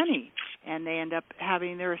lots of money, and they end up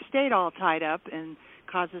having their estate all tied up and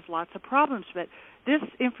causes lots of problems. But this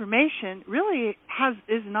information really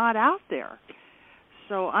is not out there.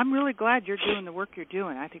 So I'm really glad you're doing the work you're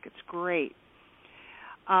doing. I think it's great.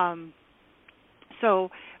 What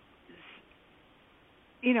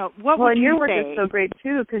would you say? Your work is so great,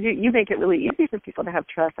 too, because you make it really easy for people to have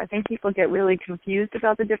trust. I think people get really confused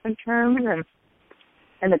about the different terms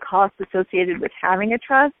and the costs associated with having a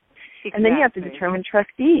trust. Exactly. And then you have to determine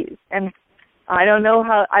trustees. And I don't know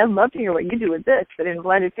I'd love to hear what you do with this, but in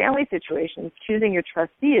blended family situations, choosing your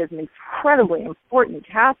trustee is an incredibly important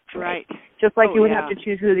task. Right. Just like you would have to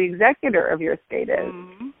choose who the executor of your estate is.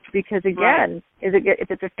 Mm-hmm. Because, again,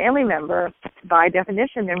 if it's a family member, by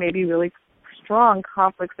definition, there may be really strong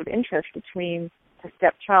conflicts of interest between the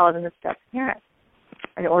stepchild and the step-parent.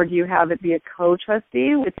 Or do you have it be a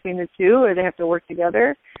co-trustee between the two, or they have to work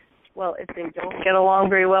together? Well, if they don't get along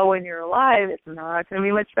very well when you're alive, it's not going to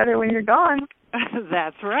be much better when you're gone.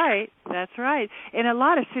 That's right. That's right. In a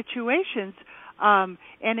lot of situations, and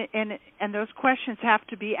those questions have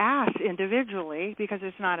to be asked individually because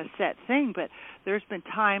it's not a set thing. But there's been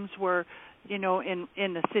times where, in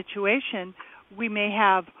the situation, we may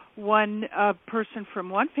have one person from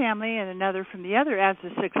one family and another from the other as the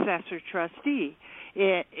successor trustee,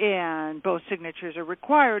 and both signatures are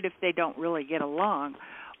required if they don't really get along.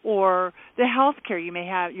 Or the health care,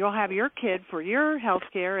 you'll have your kid for your health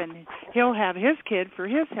care, and he'll have his kid for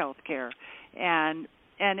his health care, and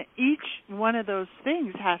each one of those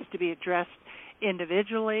things has to be addressed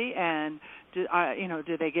individually. And do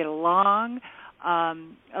they get along?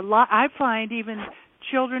 I find even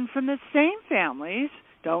children from the same families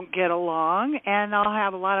don't get along, and I'll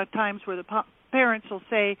have a lot of times where the parents will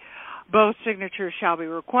say both signatures shall be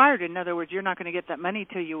required. In other words, you're not going to get that money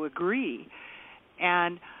till you agree.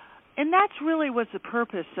 And that's really was the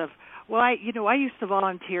purpose of, I used to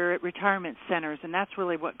volunteer at retirement centers, and that's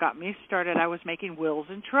really what got me started. I was making wills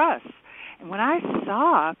and trusts. And when I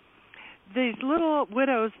saw these little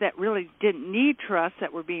widows that really didn't need trusts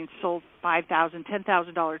that were being sold $5,000,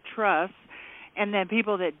 $10,000 trusts, and then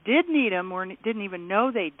people that did need them didn't even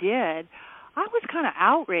know they did, I was kind of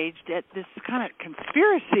outraged at this kind of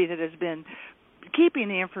conspiracy that has been keeping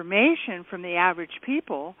the information from the average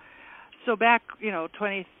people. So back,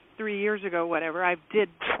 23 years ago, whatever, I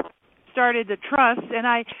started the trust, and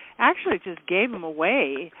I actually just gave them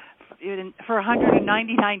away for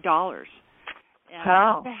 $199.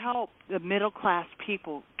 Wow. To help the middle class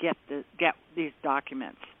people get these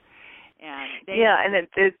documents. And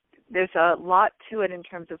there's a lot to it in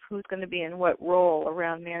terms of who's going to be in what role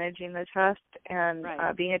around managing the trust and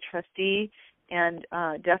being a trustee, and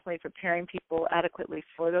definitely preparing people adequately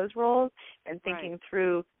for those roles and thinking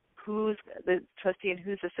through who's the trustee and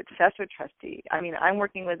who's the successor trustee. I mean, I'm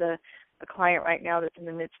working with a client right now that's in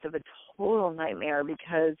the midst of a total nightmare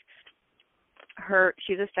because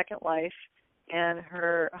she's a second wife, and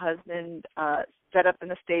her husband set up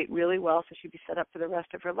an estate really well, so she'd be set up for the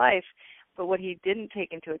rest of her life. But what he didn't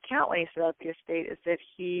take into account when he set up the estate is that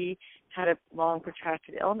he had a long,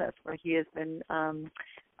 protracted illness where he has been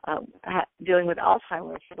dealing with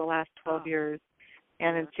Alzheimer's for the last 12 years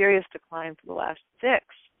and in serious decline for the last 6.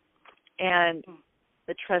 And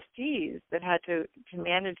the trustees that had to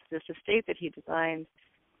manage this estate that he designed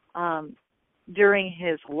during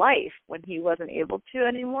his life when he wasn't able to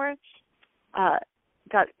anymore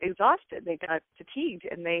got exhausted. They got fatigued,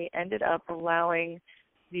 and they ended up allowing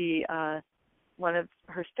the one of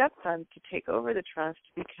her stepsons to take over the trust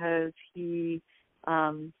because he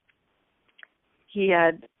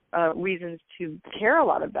had reasons to care a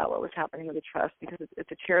lot about what was happening with the trust, because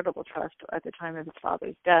it's a charitable trust at the time of his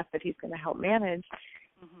father's death that he's going to help manage.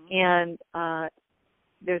 And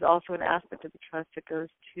there's also an aspect of the trust that goes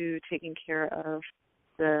to taking care of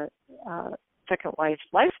the second wife's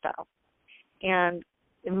lifestyle. And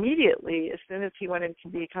immediately, as soon as he went into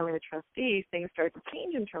becoming a trustee, things started to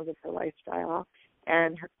change in terms of her lifestyle,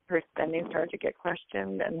 and her spending started to get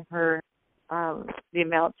questioned, and her the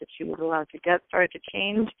amounts that she was allowed to get started to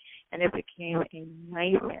change, and it became a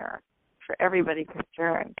nightmare for everybody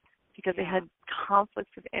concerned because they had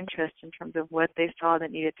conflicts of interest in terms of what they saw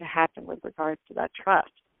that needed to happen with regards to that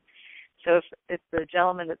trust. So if the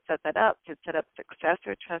gentleman that set that up had set up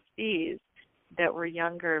successor trustees that were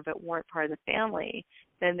younger but weren't part of the family,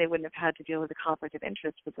 then they wouldn't have had to deal with the conflict of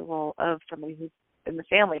interest with the role of somebody who's in the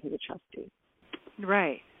family who's a trustee.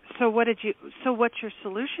 Right. So what's your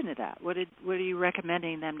solution to that? What are you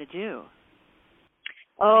recommending them to do?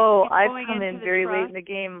 Oh, I've come in very late in the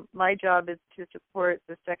game. My job is to support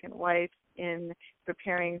the second wife in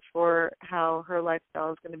preparing for how her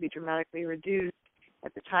lifestyle is going to be dramatically reduced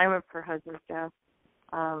at the time of her husband's death,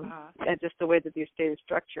 and just the way that the estate is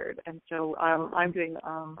structured. And so I'm doing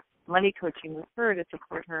money coaching with her to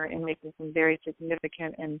support her in making some very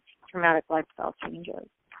significant and traumatic lifestyle changes.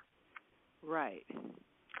 Right.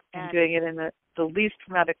 And doing it in the least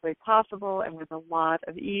traumatic way possible and with a lot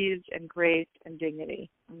of ease and grace and dignity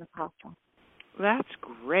in the process. That's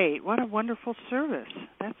great. What a wonderful service.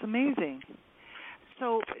 That's amazing.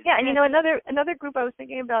 So yeah, and another group I was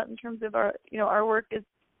thinking about in terms of our work is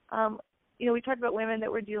we talked about women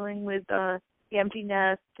that were dealing with the empty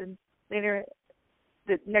nest and later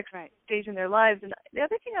the next stage in their lives. And the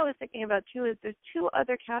other thing I was thinking about too is there's 2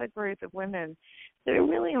 other categories of women that are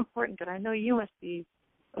really important that I know you must be.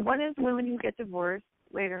 One is women who get divorced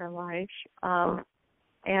later in life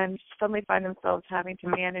and suddenly find themselves having to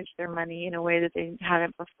manage their money in a way that they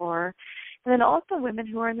hadn't before. And then also women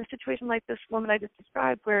who are in a situation like this woman I just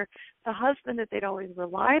described, where the husband that they'd always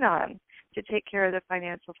relied on to take care of the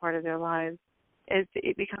financial part of their lives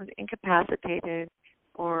it becomes incapacitated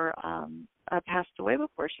or passed away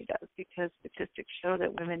before she does, because statistics show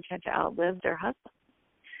that women tend to outlive their husbands.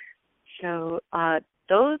 So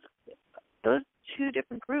those 2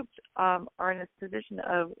 different groups are in a position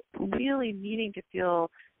of really needing to feel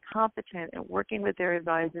competent and working with their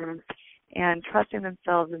advisors and trusting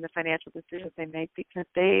themselves in the financial decisions they make, because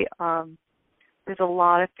there's a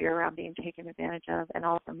lot of fear around being taken advantage of and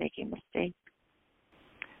also making mistakes.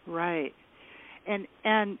 Right. And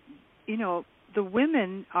the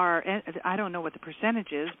women are, I don't know what the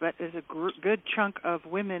percentage is, but there's a good chunk of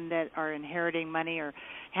women that are inheriting money or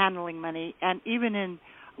handling money. And even in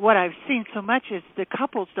what I've seen so much is the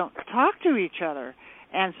couples don't talk to each other.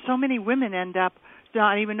 And so many women end up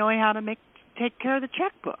not even knowing how to take care of the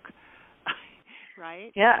checkbook.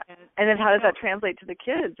 Right? Yeah. And then how does that translate to the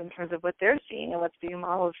kids in terms of what they're seeing and what's being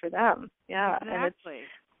modeled for them? Yeah. Exactly. And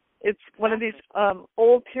it's one of these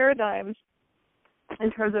old paradigms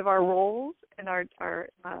in terms of our roles and our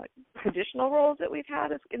traditional roles that we've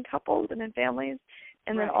had in couples and in families,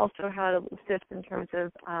 and then also how to assist in terms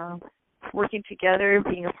of working together,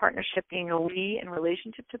 being a partnership, being a we in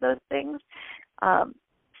relationship to those things.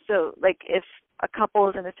 So, like, if a couple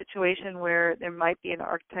is in a situation where there might be an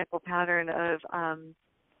archetypal pattern of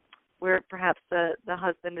where perhaps the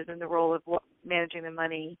husband is in the role of managing the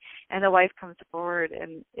money, and the wife comes forward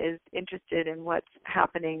and is interested in what's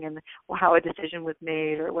happening and how a decision was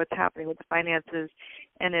made or what's happening with the finances,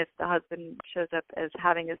 and if the husband shows up as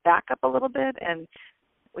having his back up a little bit and,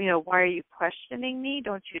 why are you questioning me?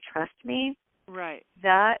 Don't you trust me? Right.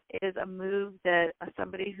 That is a move that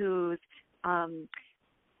somebody who's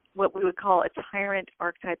what we would call a tyrant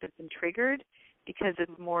archetype has been triggered, because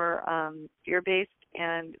it's more fear-based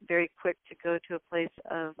and very quick to go to a place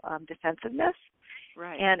of defensiveness.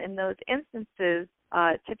 Right. And in those instances,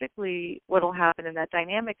 typically what will happen in that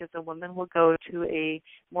dynamic is the woman will go to a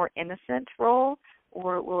more innocent role,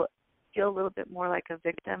 or will feel a little bit more like a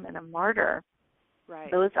victim and a martyr,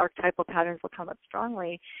 right. those archetypal patterns will come up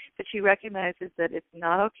strongly. But she recognizes that it's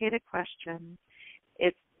not okay to question.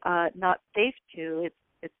 It's not safe to.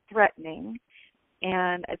 It's threatening.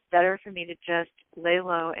 And it's better for me to just lay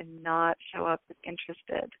low and not show up as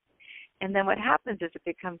interested. And then what happens is it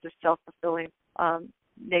becomes a self-fulfilling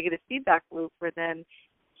negative feedback loop where then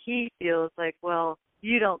he feels like, well,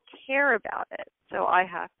 you don't care about it, so I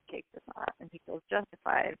have to take this on. And he feels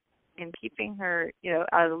justified in keeping her,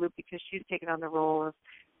 out of the loop because she's taken on the role of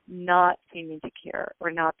not seeming to care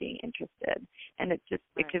or not being interested. And it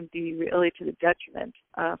can be really to the detriment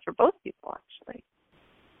for both people, actually.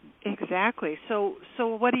 Exactly. So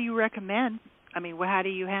what do you recommend? I mean, how do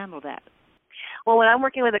you handle that? Well, when I'm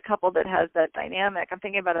working with a couple that has that dynamic, I'm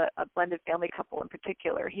thinking about a blended family couple in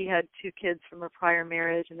particular. He had 2 kids from a prior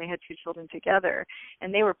marriage, and they had 2 children together,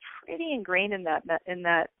 and they were pretty ingrained in that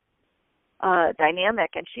dynamic.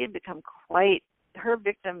 And she had become her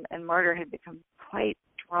victim and martyr had become quite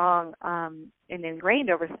strong and ingrained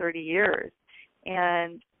over 30 years.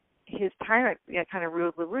 And his tyrant kind of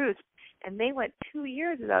ruled the roost. And they went 2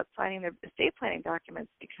 years without signing their estate planning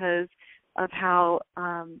documents because of how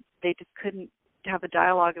they just couldn't have a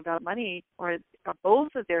dialogue about money or both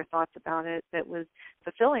of their thoughts about it that was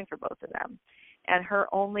fulfilling for both of them. And her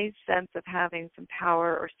only sense of having some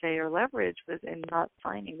power or say or leverage was in not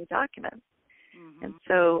signing the documents. Mm-hmm. And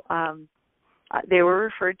so they were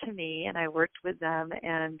referred to me, and I worked with them,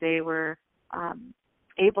 and they were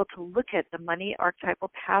able to look at the money archetypal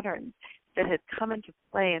patterns that had come into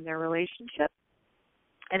play in their relationship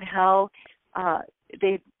and how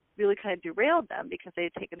they really kind of derailed them because they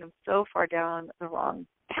had taken them so far down the wrong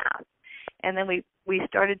path. And then we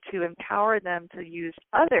started to empower them to use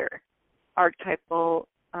other archetypal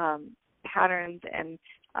patterns and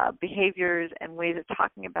behaviors and ways of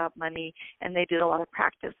talking about money, and they did a lot of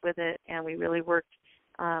practice with it, and we really worked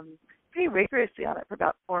pretty rigorously on it for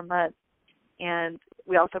about 4 months. And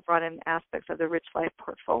we also brought in aspects of the Rich Life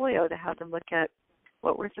portfolio to have them look at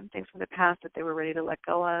what were some things from the past that they were ready to let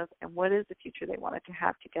go of, and what is the future they wanted to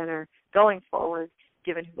have together going forward,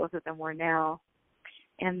 given who both of them were now.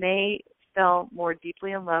 And they fell more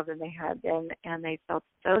deeply in love than they had been, and they felt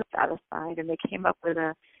so satisfied, and they came up with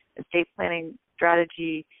a estate planning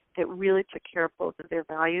strategy that really took care of both of their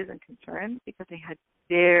values and concerns because they had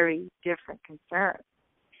very different concerns.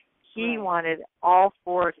 He wanted all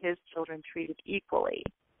 4 of his children treated equally,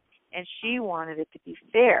 and she wanted it to be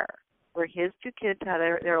fair, where his 2 kids had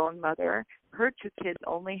their own mother, her 2 kids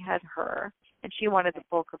only had her, and she wanted the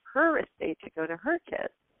bulk of her estate to go to her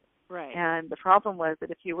kids. Right. And the problem was that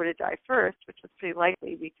if he were to die first, which was pretty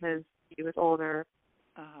likely because he was older,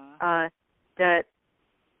 that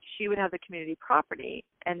she would have the community property,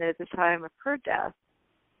 and that at the time of her death,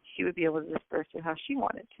 she would be able to disperse it how she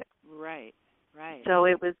wanted to. Right. So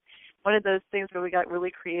it was one of those things where we got really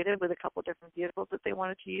creative with a couple different vehicles that they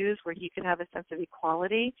wanted to use, where he could have a sense of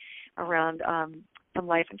equality around some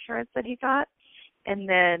life insurance that he got. And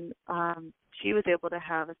then she was able to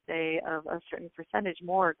have a say of a certain percentage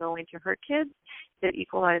more going to her kids that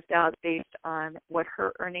equalized out based on what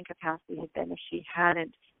her earning capacity had been if she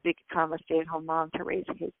hadn't become a stay-at-home mom to raise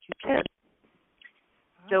his 2 kids.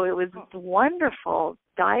 So it was wonderful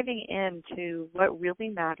diving into what really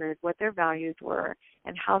mattered, what their values were,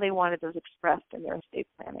 and how they wanted those expressed in their estate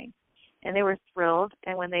planning. And they were thrilled,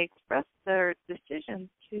 and when they expressed their decisions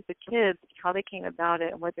to the kids, how they came about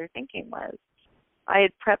it and what their thinking was, I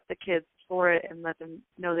had prepped the kids for it and let them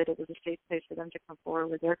know that it was a safe place for them to come forward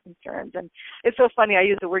with their concerns. And it's so funny, I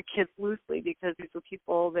use the word kids loosely because these were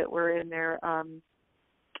people that were in their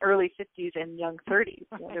early 50s and young 30s.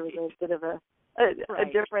 You know, there was a bit of a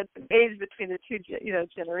difference in age between the 2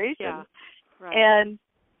 generations. Yeah. Right. And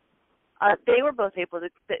they were both able to,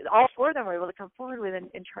 all 4 of them were able to come forward with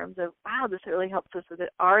in terms of, wow, this really helps us with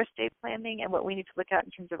our estate planning and what we need to look at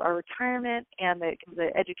in terms of our retirement and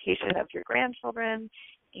the education of your grandchildren.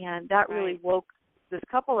 And that really woke this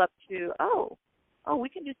couple up to, oh, we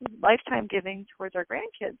can do some lifetime giving towards our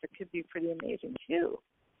grandkids that could be pretty amazing too.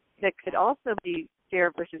 That could also be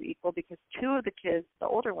fair versus equal because 2 of the kids, the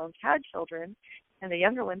older ones, had children and the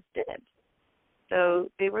younger ones didn't.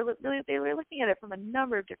 So they were looking at it from a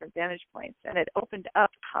number of different vantage points, and it opened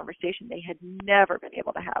up a conversation they had never been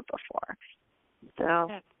able to have before. So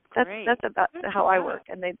that's about how I work,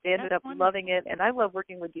 and they ended up loving it. And I love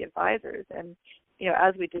working with the advisors. And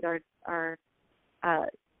as we did our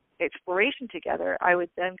exploration together, I would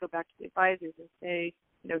then go back to the advisors and say,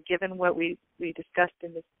 given what we discussed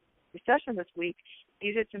in this session this week,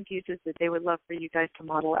 these are some pieces that they would love for you guys to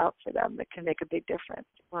model out for them that can make a big difference.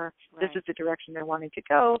 Or this is the direction they're wanting to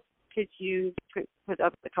go. could you put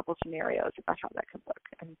up a couple scenarios about how that could look?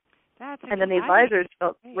 And and then the advisors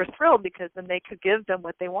were thrilled because then they could give them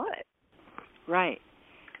what they wanted. Right.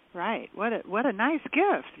 What a nice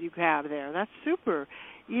gift you have there. That's super.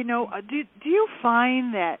 You know, do you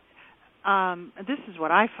find that this is what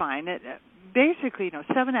I find that basically,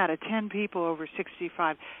 7 out of 10 people over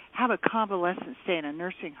 65 have a convalescent stay in a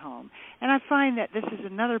nursing home. And I find that this is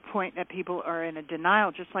another point that people are in a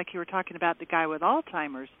denial, just like you were talking about the guy with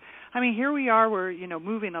Alzheimer's. I mean, here we are, we're,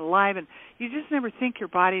 moving alive, and you just never think your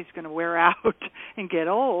body's going to wear out and get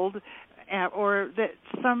old, or that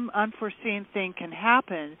some unforeseen thing can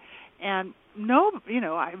happen. And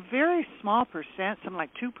a very small percent, something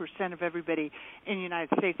like 2% of everybody in the United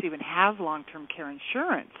States even has long-term care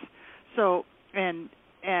insurance. So, and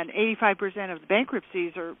 85% of the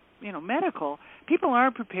bankruptcies are, medical. People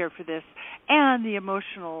aren't prepared for this, and the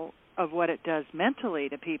emotional of what it does mentally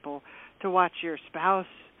to people to watch your spouse,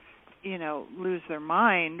 lose their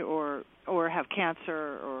mind or have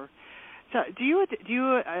cancer. Or so, do you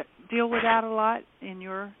deal with that a lot in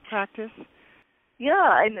your practice?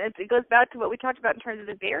 Yeah, and it goes back to what we talked about in terms of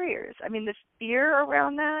the barriers. I mean, the fear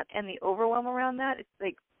around that and the overwhelm around that, it's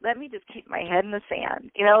like, let me just keep my head in the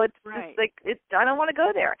sand. It's just like, I don't want to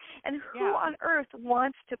go there. And who on earth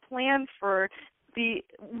wants to plan for the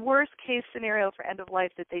worst case scenario for end of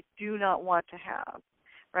life that they do not want to have,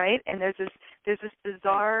 right? And there's this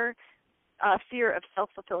bizarre fear of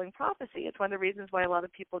self-fulfilling prophecy. It's one of the reasons why a lot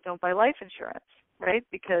of people don't buy life insurance, right?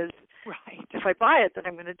 Because if I buy it, then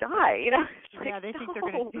I'm going to die. They think they're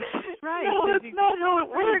going to do right. No, that's not how it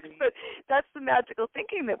works. But that's the magical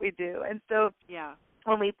thinking that we do. And so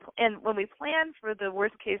when we plan for the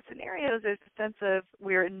worst case scenarios, there's a sense of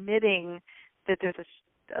we're admitting that there's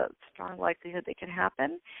a strong likelihood they can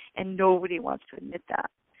happen, and nobody wants to admit that.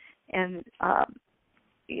 And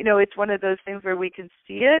it's one of those things where we can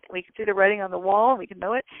see it, we can see the writing on the wall, we can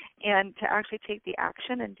know it, and to actually take the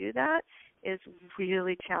action and do that is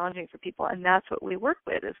really challenging for people. And that's what we work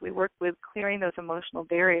with, is we work with clearing those emotional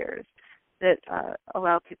barriers that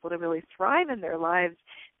allow people to really thrive in their lives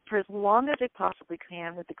for as long as they possibly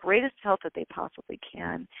can, with the greatest health that they possibly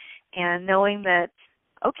can, and knowing that,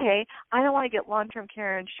 okay, I don't want to get long-term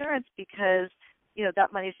care insurance because,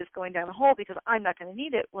 that money is just going down the hole because I'm not going to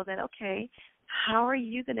need it. Well, then, okay, how are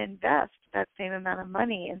you going to invest that same amount of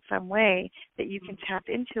money in some way that you can tap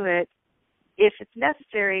into it if it's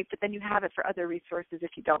necessary, but then you have it for other resources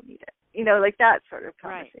if you don't need it? Like that sort of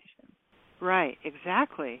conversation. Right,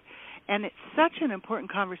 exactly. And it's such an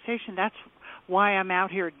important conversation. That's why I'm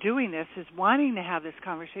out here doing this, is wanting to have this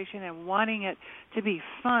conversation and wanting it to be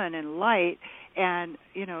fun and light and,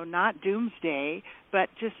 not doomsday, but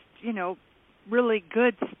just, really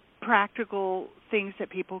good practical things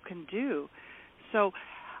that people can do. So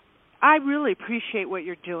I really appreciate what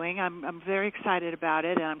you're doing. I'm very excited about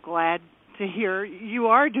it, and I'm glad to hear you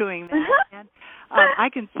are doing that. And I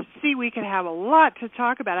can see we can have a lot to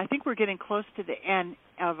talk about. I think we're getting close to the end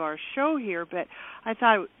of our show here, but I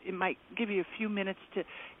thought it might give you a few minutes to,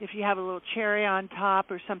 if you have a little cherry on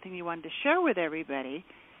top or something you wanted to share with everybody.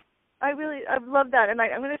 I love that, and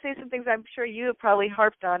I'm going to say some things I'm sure you have probably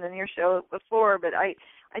harped on in your show before, but I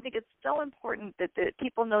think it's so important that the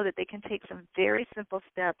people know that they can take some very simple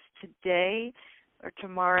steps today or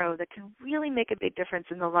tomorrow that can really make a big difference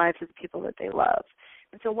in the lives of the people that they love.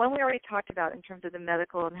 And so one we already talked about in terms of the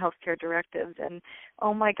medical and healthcare directives, and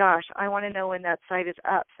oh my gosh, I want to know when that site is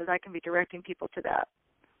up so that I can be directing people to that.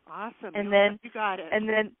 Awesome. And then you got it. And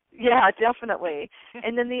then, yeah, definitely.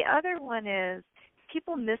 And then the other one is,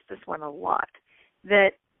 people miss this one a lot,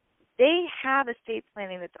 that they have estate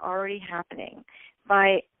planning that's already happening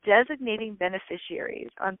by designating beneficiaries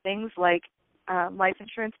on things like life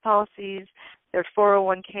insurance policies, their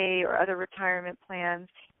 401k or other retirement plans,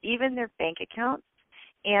 even their bank accounts,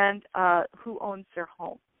 and who owns their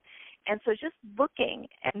home. And so just looking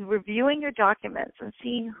and reviewing your documents and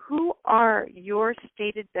seeing who are your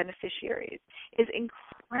stated beneficiaries is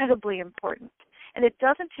incredibly important. And it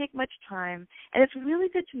doesn't take much time, and it's really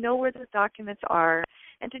good to know where those documents are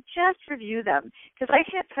and to just review them, because I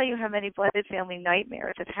can't tell you how many blended family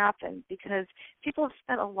nightmares have happened because people have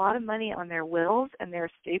spent a lot of money on their wills and their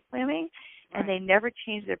estate planning, and they never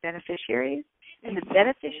change their beneficiaries, and the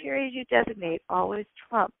beneficiaries you designate always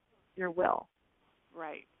trump your will.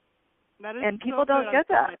 Right. That is and people don't get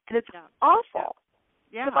that, and it's awful.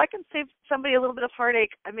 Yeah. So if I can save somebody a little bit of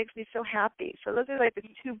heartache, it makes me so happy. So those are like the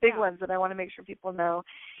two big ones that I want to make sure people know.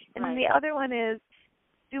 And then the other one is,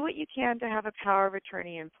 do what you can to have a power of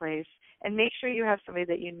attorney in place, and make sure you have somebody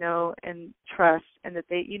that you know and trust, and that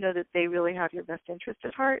that they really have your best interest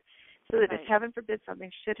at heart, so that if heaven forbid something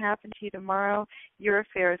should happen to you tomorrow, your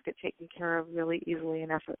affairs get taken care of really easily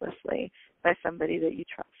and effortlessly by somebody that you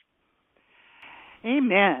trust.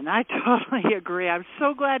 Amen. I totally agree. I'm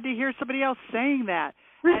so glad to hear somebody else saying that.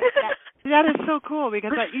 That is so cool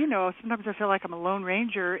because sometimes I feel like I'm a lone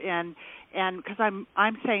ranger, and because I'm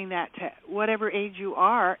saying that to whatever age you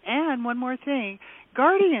are. And one more thing,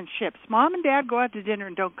 guardianships. Mom and Dad go out to dinner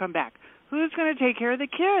and don't come back. Who's going to take care of the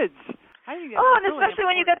kids? I think that's and really especially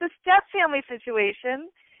when you got the step family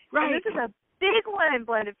situation. Right. And this is a big one in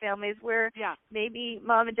blended families where maybe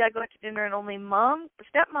Mom and Dad go out to dinner and only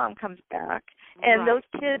stepmom comes back, and those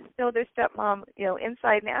kids know their stepmom,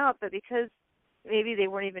 inside and out, but because maybe they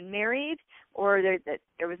weren't even married, or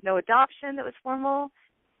there was no adoption that was formal,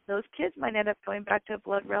 those kids might end up going back to a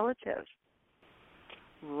blood relative.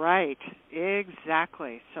 Right,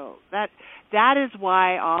 exactly. So that is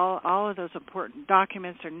why all of those important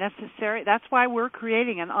documents are necessary. That's why we're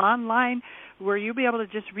creating an online where you'll be able to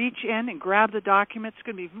just reach in and grab the documents. It's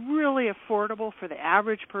going to be really affordable for the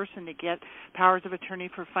average person to get powers of attorney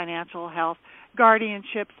for financial health,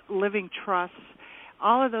 guardianships, living trusts.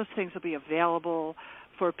 All of those things will be available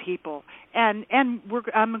for people, and I'm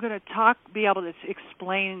going to be able to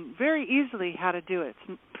explain very easily how to do it.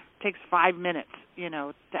 It takes 5 minutes,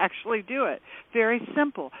 to actually do it. Very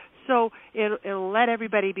simple. So it'll let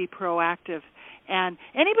everybody be proactive. And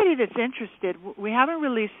anybody that's interested, we haven't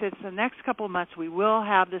released it. So the next couple of months we will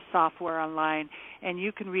have the software online, and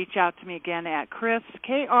you can reach out to me again at Kris,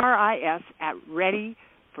 K-R-I-S, at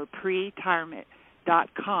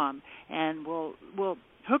readyforpretirement.com, and we'll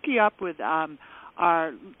hook you up with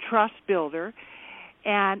our trust builder.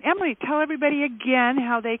 And Emily, tell everybody again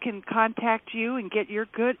how they can contact you and get your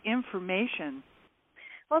good information.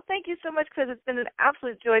 Well, thank you so much, Kris. It's been an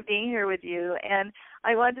absolute joy being here with you. And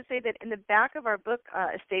I wanted to say that in the back of our book,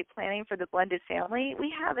 Estate Planning for the Blended Family, we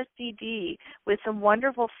have a CD with some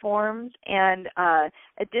wonderful forms and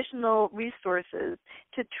additional resources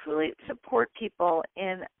to truly support people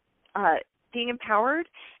in being empowered.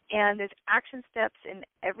 And there's action steps in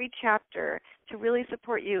every chapter to really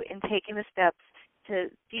support you in taking the steps to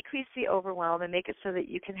decrease the overwhelm and make it so that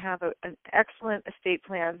you can have an excellent estate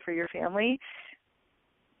plan for your family,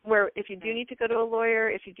 where if you do need to go to a lawyer,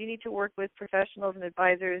 if you do need to work with professionals and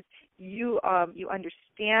advisors, you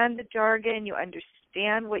understand the jargon, you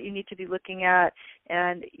understand what you need to be looking at,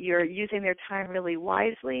 and you're using their time really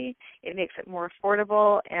wisely. It makes it more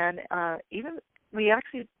affordable, and even we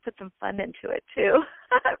actually put some fun into it, too,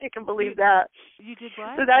 if you can believe that. You did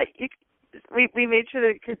what? So that we made sure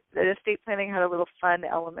that estate planning had a little fun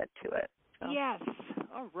element to it. So. Yes.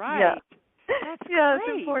 All right. Yeah. That's yeah, great.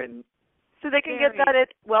 It's important. So they can get that at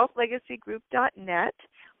wealthlegacygroup.net,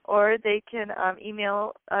 or they can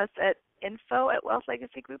email us at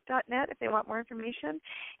info@wealthlegacygroup.net if they want more information.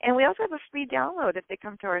 And we also have a free download if they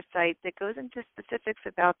come to our site that goes into specifics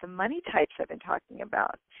about the money types I've been talking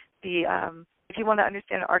about. If you want to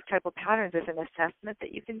understand archetypal patterns, there's an assessment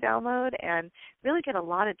that you can download and really get a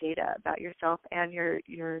lot of data about yourself and your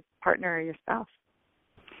partner or your spouse.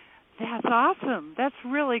 That's awesome. That's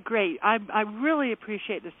really great. I really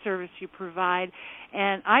appreciate the service you provide,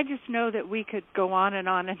 and I just know that we could go on and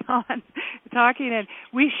on and on talking, and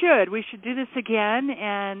we should do this again,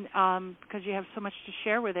 and because you have so much to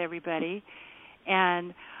share with everybody.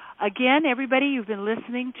 And again, everybody, you've been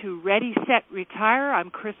listening to Ready, Set, Retire. I'm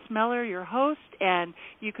Kris Meller, your host, and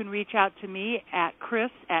you can reach out to me at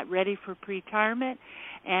Kris@readyforpretirement.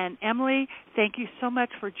 And Emily, thank you so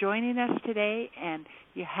much for joining us today, and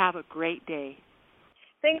you have a great day.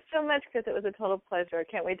 Thanks so much, Kris. It was a total pleasure. I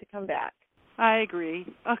can't wait to come back. I agree.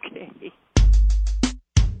 Okay.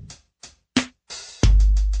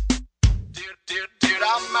 Did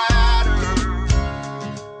I matter?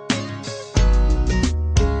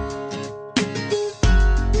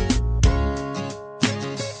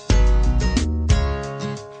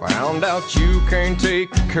 Found out you can't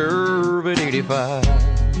take a curve at 85.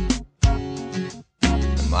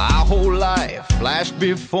 My whole life flashed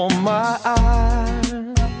before my eyes.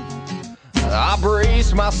 I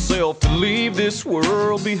braced myself to leave this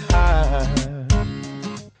world behind,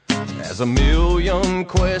 as a million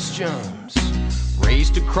questions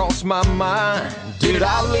raced across my mind. Did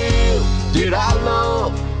I live? Did I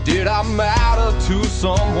love? Did I matter to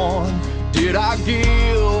someone? Did I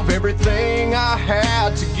give everything I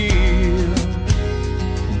had to give?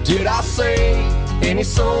 Did I save any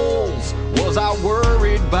souls? Was I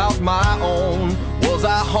worried about my own? Was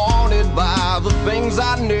I haunted by the things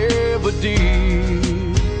I never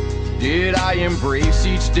did? Did I embrace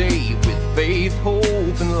each day with faith,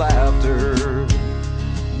 hope, and laughter?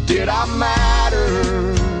 Did I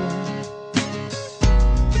matter?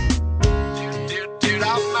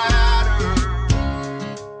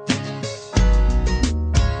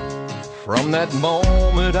 From that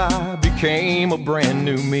moment I became a brand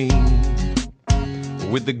new me,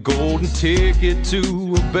 with the golden ticket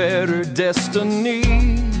to a better destiny.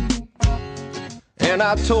 And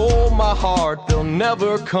I told my heart there'll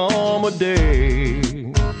never come a day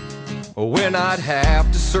when I'd have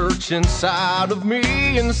to search inside of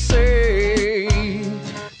me and say,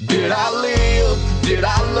 did I live? Did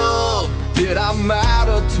I love? Did I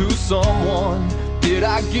matter to someone? Did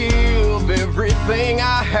I give everything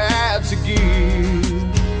I had to give?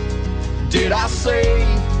 Did I save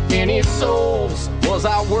any souls? Was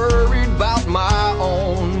I worried about my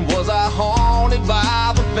own? Was I haunted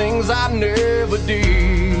by the things I never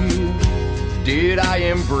did? Did I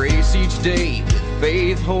embrace each day with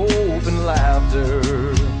faith, hope, and laughter?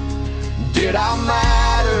 Did I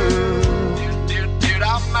matter? Did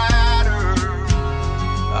I matter?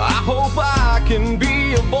 I hope I can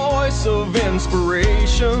be a voice of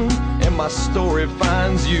inspiration, and my story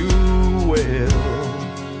finds you well.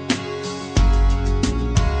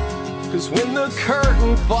 'Cause when the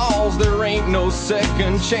curtain falls, there ain't no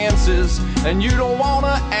second chances, and you don't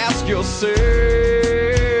wanna ask yourself,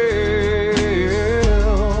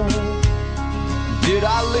 did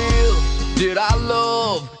I live? Did I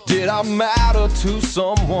love? Did I matter to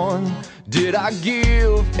someone? Did I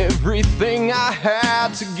give everything I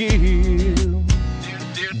had to give?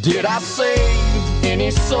 Did I save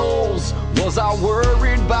any souls? Was I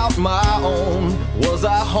worried about my own? Was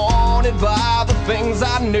I haunted by the things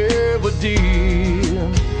I never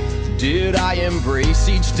did? Did I embrace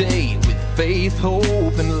each day with faith,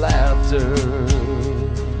 hope, and laughter?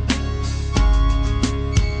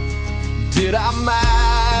 Did I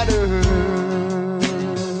matter?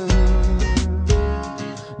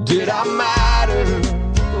 Did I matter?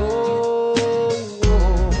 Oh,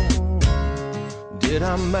 did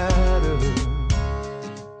I matter?